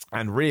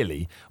 And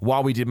really,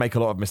 while we did make a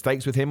lot of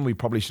mistakes with him, we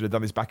probably should have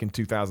done this back in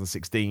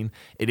 2016.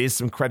 It is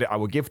some credit I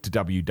will give to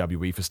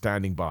WWE for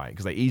standing by,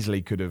 because they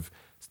easily could have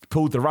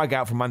pulled the rug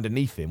out from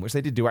underneath him, which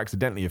they did do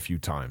accidentally a few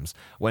times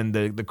when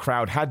the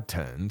crowd had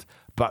turned,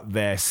 but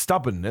their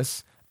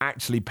stubbornness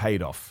actually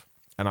paid off.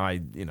 And I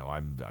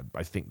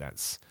think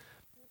that's...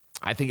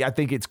 I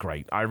think it's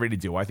great. I really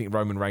do. I think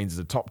Roman Reigns is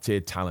a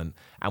top-tier talent,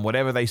 and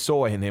whatever they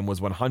saw in him was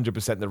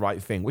 100% the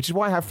right thing, which is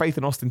why I have faith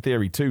in Austin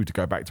Theory too, to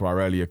go back to our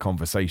earlier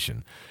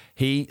conversation.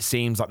 He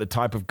seems like the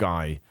type of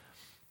guy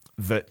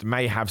that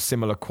may have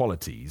similar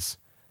qualities,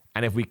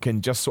 and if we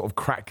can just sort of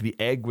crack the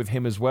egg with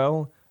him as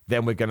well,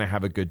 then we're going to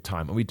have a good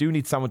time. And we do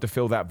need someone to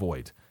fill that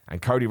void, and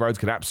Cody Rhodes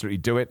could absolutely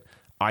do it.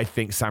 I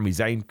think Sami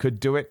Zayn could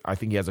do it. I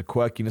think he has a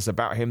quirkiness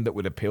about him that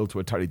would appeal to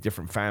a totally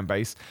different fan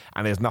base,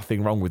 and there's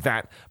nothing wrong with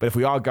that. But if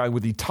we are going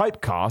with the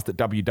typecast that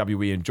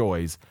WWE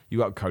enjoys, you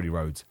got Cody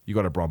Rhodes, you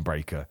got a Bron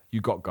Breakker,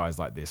 you got guys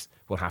like this.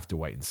 We'll have to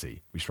wait and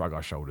see. We shrug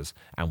our shoulders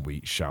and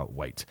we shall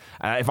wait.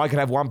 If I could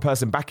have one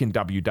person back in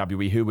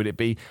WWE, who would it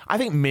be? I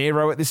think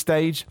Miro at this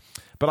stage.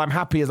 But I'm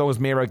happy as long as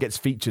Miro gets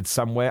featured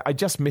somewhere. I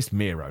just miss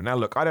Miro. Now,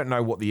 look, I don't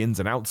know what the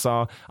ins and outs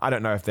are. I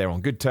don't know if they're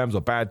on good terms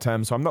or bad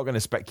terms, so I'm not going to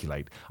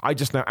speculate. I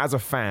just know as a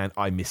fan,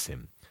 I miss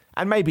him.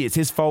 And maybe it's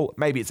his fault.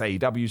 Maybe it's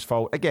AEW's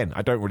fault. Again,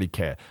 I don't really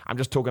care. I'm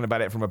just talking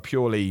about it from a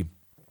purely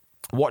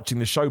watching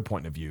the show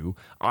point of view.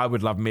 I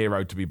would love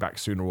Miro to be back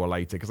sooner or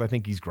later because I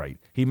think he's great.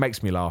 He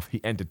makes me laugh. He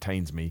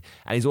entertains me.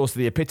 And he's also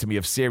the epitome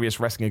of serious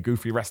wrestling and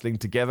goofy wrestling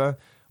together,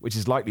 which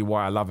is likely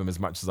why I love him as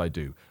much as I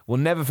do. We'll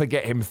never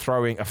forget him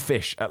throwing a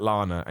fish at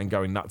Lana and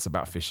going nuts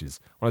about fishes.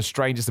 One of the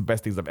strangest and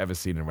best things I've ever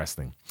seen in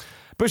wrestling.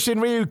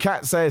 Bushin Ryu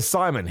Cat says,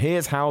 Simon,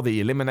 here's how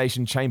the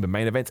Elimination Chamber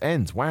main event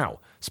ends.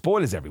 Wow.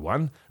 Spoilers,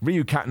 everyone.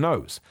 Ryu Cat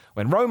knows.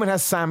 When Roman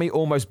has Sami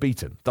almost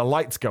beaten, the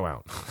lights go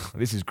out.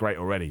 This is great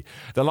already.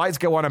 The lights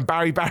go on and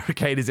Barry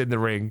Barricade is in the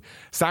ring.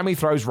 Sami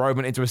throws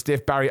Roman into a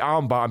stiff Barry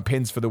armbar and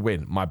pins for the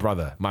win. My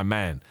brother, my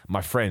man,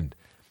 my friend.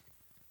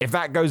 If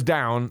that goes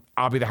down,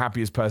 I'll be the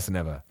happiest person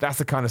ever. That's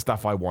the kind of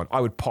stuff I want. I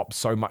would pop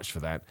so much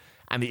for that.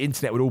 And the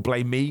internet would all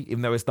blame me,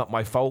 even though it's not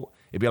my fault.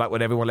 It'd be like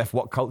when everyone left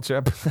What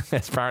Culture.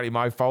 It's apparently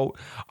my fault.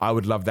 I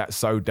would love that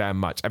so damn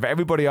much. And for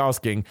everybody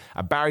asking,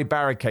 a Barry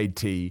Barricade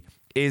tee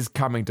is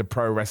coming to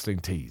Pro Wrestling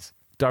Tees.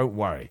 Don't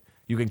worry.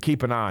 You can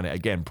keep an eye on it.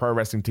 Again,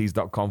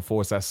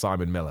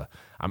 prowrestlingtees.com/Simon Miller.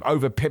 I'm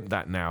over-pimped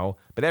that now,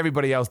 but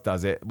everybody else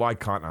does it. Why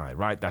can't I,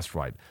 right? That's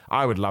right.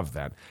 I would love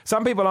that.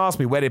 Some people ask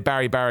me, where did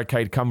Barry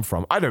Barricade come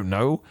from? I don't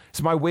know.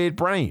 It's my weird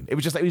brain. It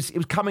was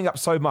coming up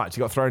so much. He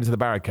got thrown into the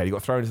barricade. He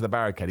got thrown into the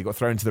barricade. He got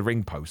thrown into the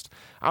ring post.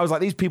 I was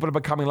like, these people are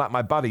becoming like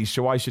my buddies,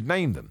 so I should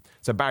name them.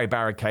 So Barry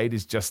Barricade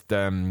is just,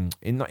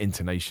 not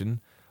intonation,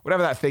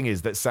 whatever that thing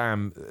is that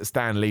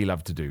Stan Lee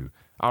loved to do.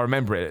 I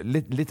remember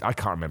it. I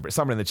can't remember it.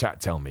 Someone in the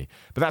chat tell me.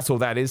 But that's all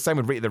that is. Same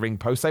with Rita the Ring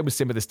Post. Same with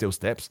Simba the Steel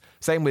Steps.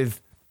 Same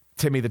with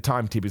Timmy the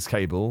Timekeeper's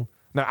Cable.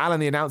 No, Alan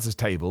the Announcer's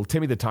Table.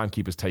 Timmy the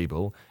Timekeeper's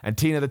Table. And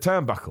Tina the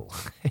Turnbuckle.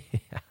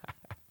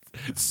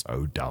 It's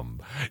so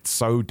dumb. It's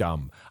so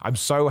dumb. I'm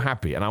so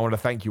happy. And I want to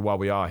thank you while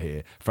we are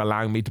here for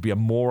allowing me to be a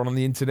moron on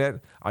the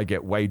internet. I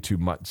get way too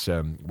much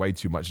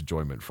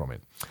enjoyment from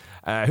it.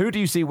 Who do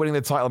you see winning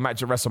the title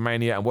match at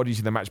WrestleMania, and what do you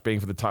see the match being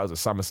for the titles at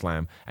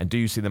SummerSlam, and do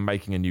you see them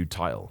making a new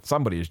title?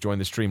 Somebody has joined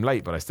the stream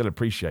late, but I still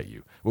appreciate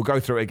you. We'll go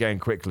through it again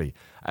quickly.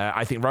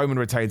 I think Roman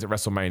retains at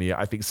WrestleMania.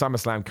 I think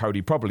SummerSlam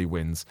Cody probably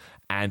wins,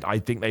 and I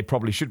think they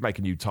probably should make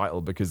a new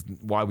title because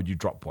why would you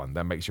drop one?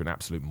 That makes you an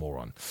absolute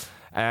moron.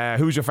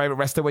 Who was your favourite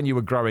wrestler when you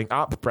were growing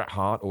up? Bret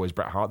Hart, always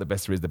Bret Hart. The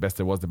best there is, the best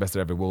there was, the best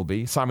there ever will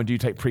be. Simon, do you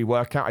take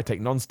pre-workout? I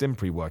take non-stim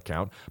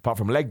pre-workout. Apart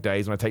from leg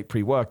days when I take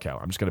pre-workout.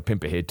 I'm just going to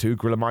pimp it here too.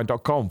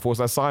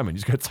 GorillaMind.com/Simon.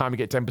 Just go to time and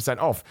get 10%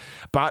 off.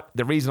 But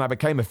the reason I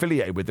became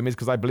affiliated with them is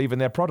because I believe in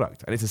their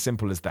product. And it's as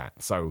simple as that.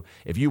 So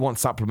if you want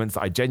supplements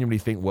that I genuinely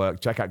think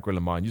work, check out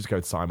Gorilla Mind. You just go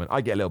to Simon.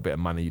 I get a little bit of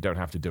money. You don't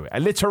have to do it.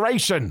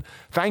 Alliteration.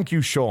 Thank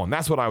you, Sean.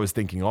 That's what I was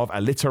thinking of.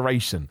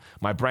 Alliteration.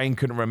 My brain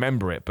couldn't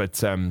remember it.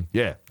 But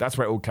yeah, that's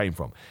where it all came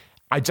from.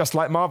 I just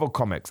like Marvel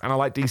comics and I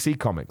like DC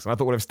comics. And I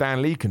thought, well, if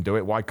Stan Lee can do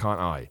it, why can't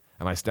I?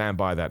 And I stand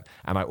by that,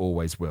 and I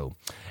always will.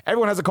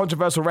 Everyone has a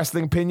controversial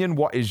wrestling opinion.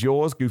 What is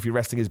yours? Goofy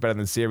wrestling is better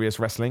than serious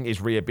wrestling.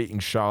 Is Rhea beating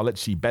Charlotte?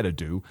 She better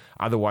do.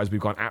 Otherwise,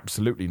 we've gone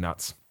absolutely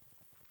nuts.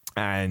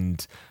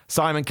 And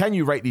Simon, can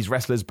you rate these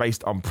wrestlers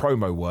based on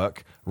promo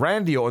work?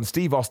 Randy Orton,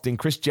 Steve Austin,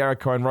 Chris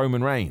Jericho, and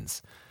Roman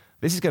Reigns.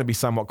 This is going to be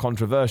somewhat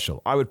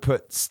controversial. I would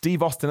put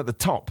Steve Austin at the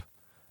top.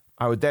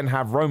 I would then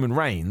have Roman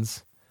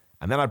Reigns.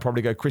 And then I'd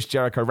probably go Chris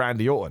Jericho,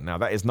 Randy Orton. Now,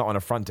 that is not an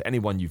affront to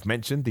anyone you've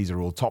mentioned. These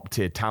are all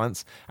top-tier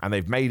talents, and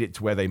they've made it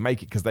to where they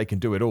make it because they can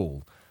do it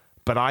all.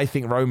 But I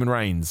think Roman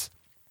Reigns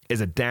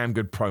is a damn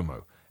good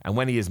promo. And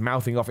when he is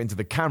mouthing off into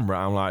the camera,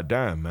 I'm like,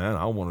 damn, man,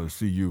 I want to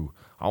see you.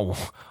 I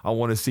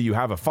want to see you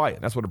have a fight.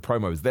 And that's what a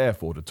promo is there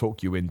for, to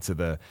talk you into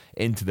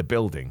the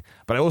building.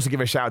 But I also give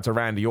a shout-out to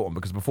Randy Orton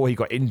because before he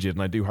got injured,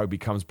 and I do hope he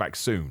comes back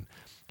soon,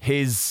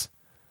 his,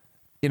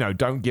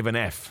 don't give an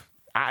F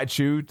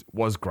attitude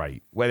was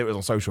great. Whether it was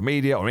on social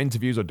media or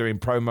interviews or doing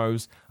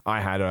promos,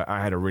 I had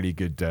a really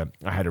good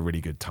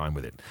time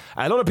with it.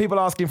 A lot of people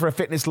asking for a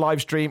fitness live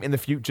stream in the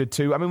future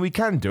too. I mean, we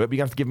can do it, but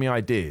you have to give me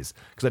ideas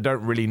because I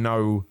don't really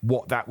know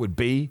what that would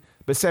be.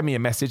 But send me a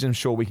message. I'm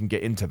sure we can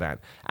get into that.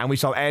 And we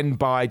shall end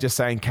by just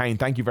saying, Kane,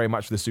 thank you very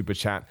much for the super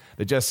chat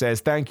that just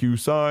says, thank you,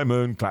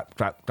 Simon. Clap,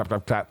 clap, clap,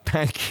 clap, clap.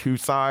 Thank you,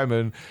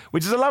 Simon.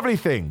 Which is a lovely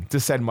thing to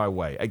send my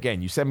way.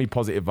 Again, you send me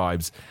positive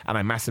vibes, and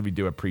I massively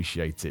do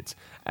appreciate it.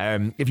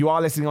 If you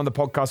are listening on the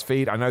podcast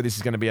feed, I know this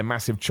is going to be a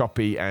massive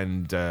choppy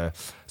and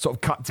sort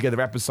of cut together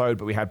episode,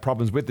 but we had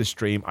problems with the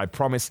stream. I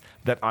promise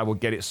that I will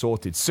get it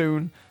sorted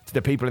soon. To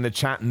the people in the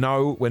chat,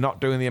 no, we're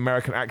not doing the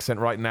American accent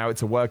right now.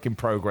 It's a work in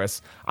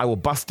progress. I will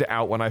bust it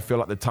out when I feel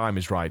like the time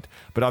is right.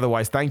 But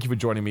otherwise, thank you for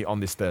joining me on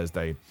this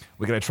Thursday.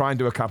 We're going to try and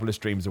do a couple of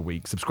streams a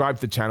week. Subscribe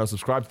to the channel,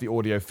 subscribe to the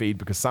audio feed,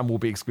 because some will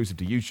be exclusive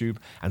to YouTube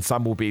and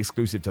some will be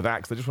exclusive to that.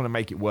 Because I just want to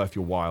make it worth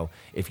your while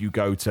if you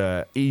go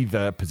to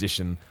either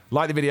position.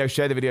 Like the video,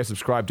 share the video,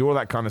 subscribe, do all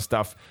that kind of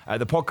stuff.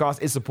 The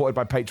podcast is supported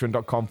by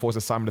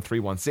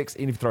patreon.com/Simon316.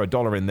 Even if you throw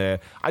 $1 in there,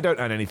 I don't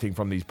earn anything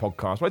from these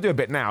podcasts. Well, I do a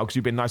bit now because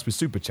you've been nice with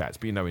super chats,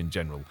 but in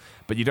general.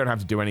 But you don't have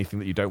to do anything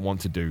that you don't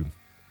want to do.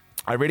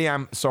 I really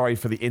am sorry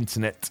for the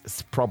internet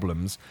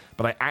problems,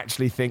 but I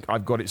actually think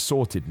I've got it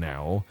sorted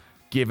now,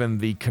 given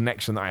the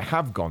connection that I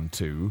have gone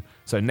to.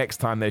 So next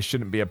time there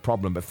shouldn't be a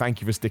problem, but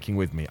thank you for sticking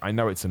with me. I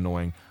know it's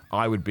annoying.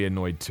 I would be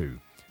annoyed too.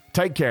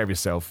 Take care of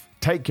yourself.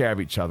 Take care of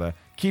each other.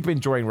 Keep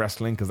enjoying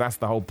wrestling, because that's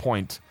the whole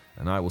point.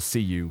 And I will see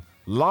you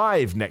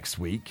live next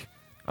week.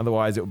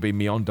 Otherwise, it will be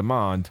me on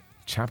demand,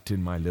 chapped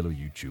in my little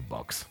YouTube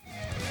box.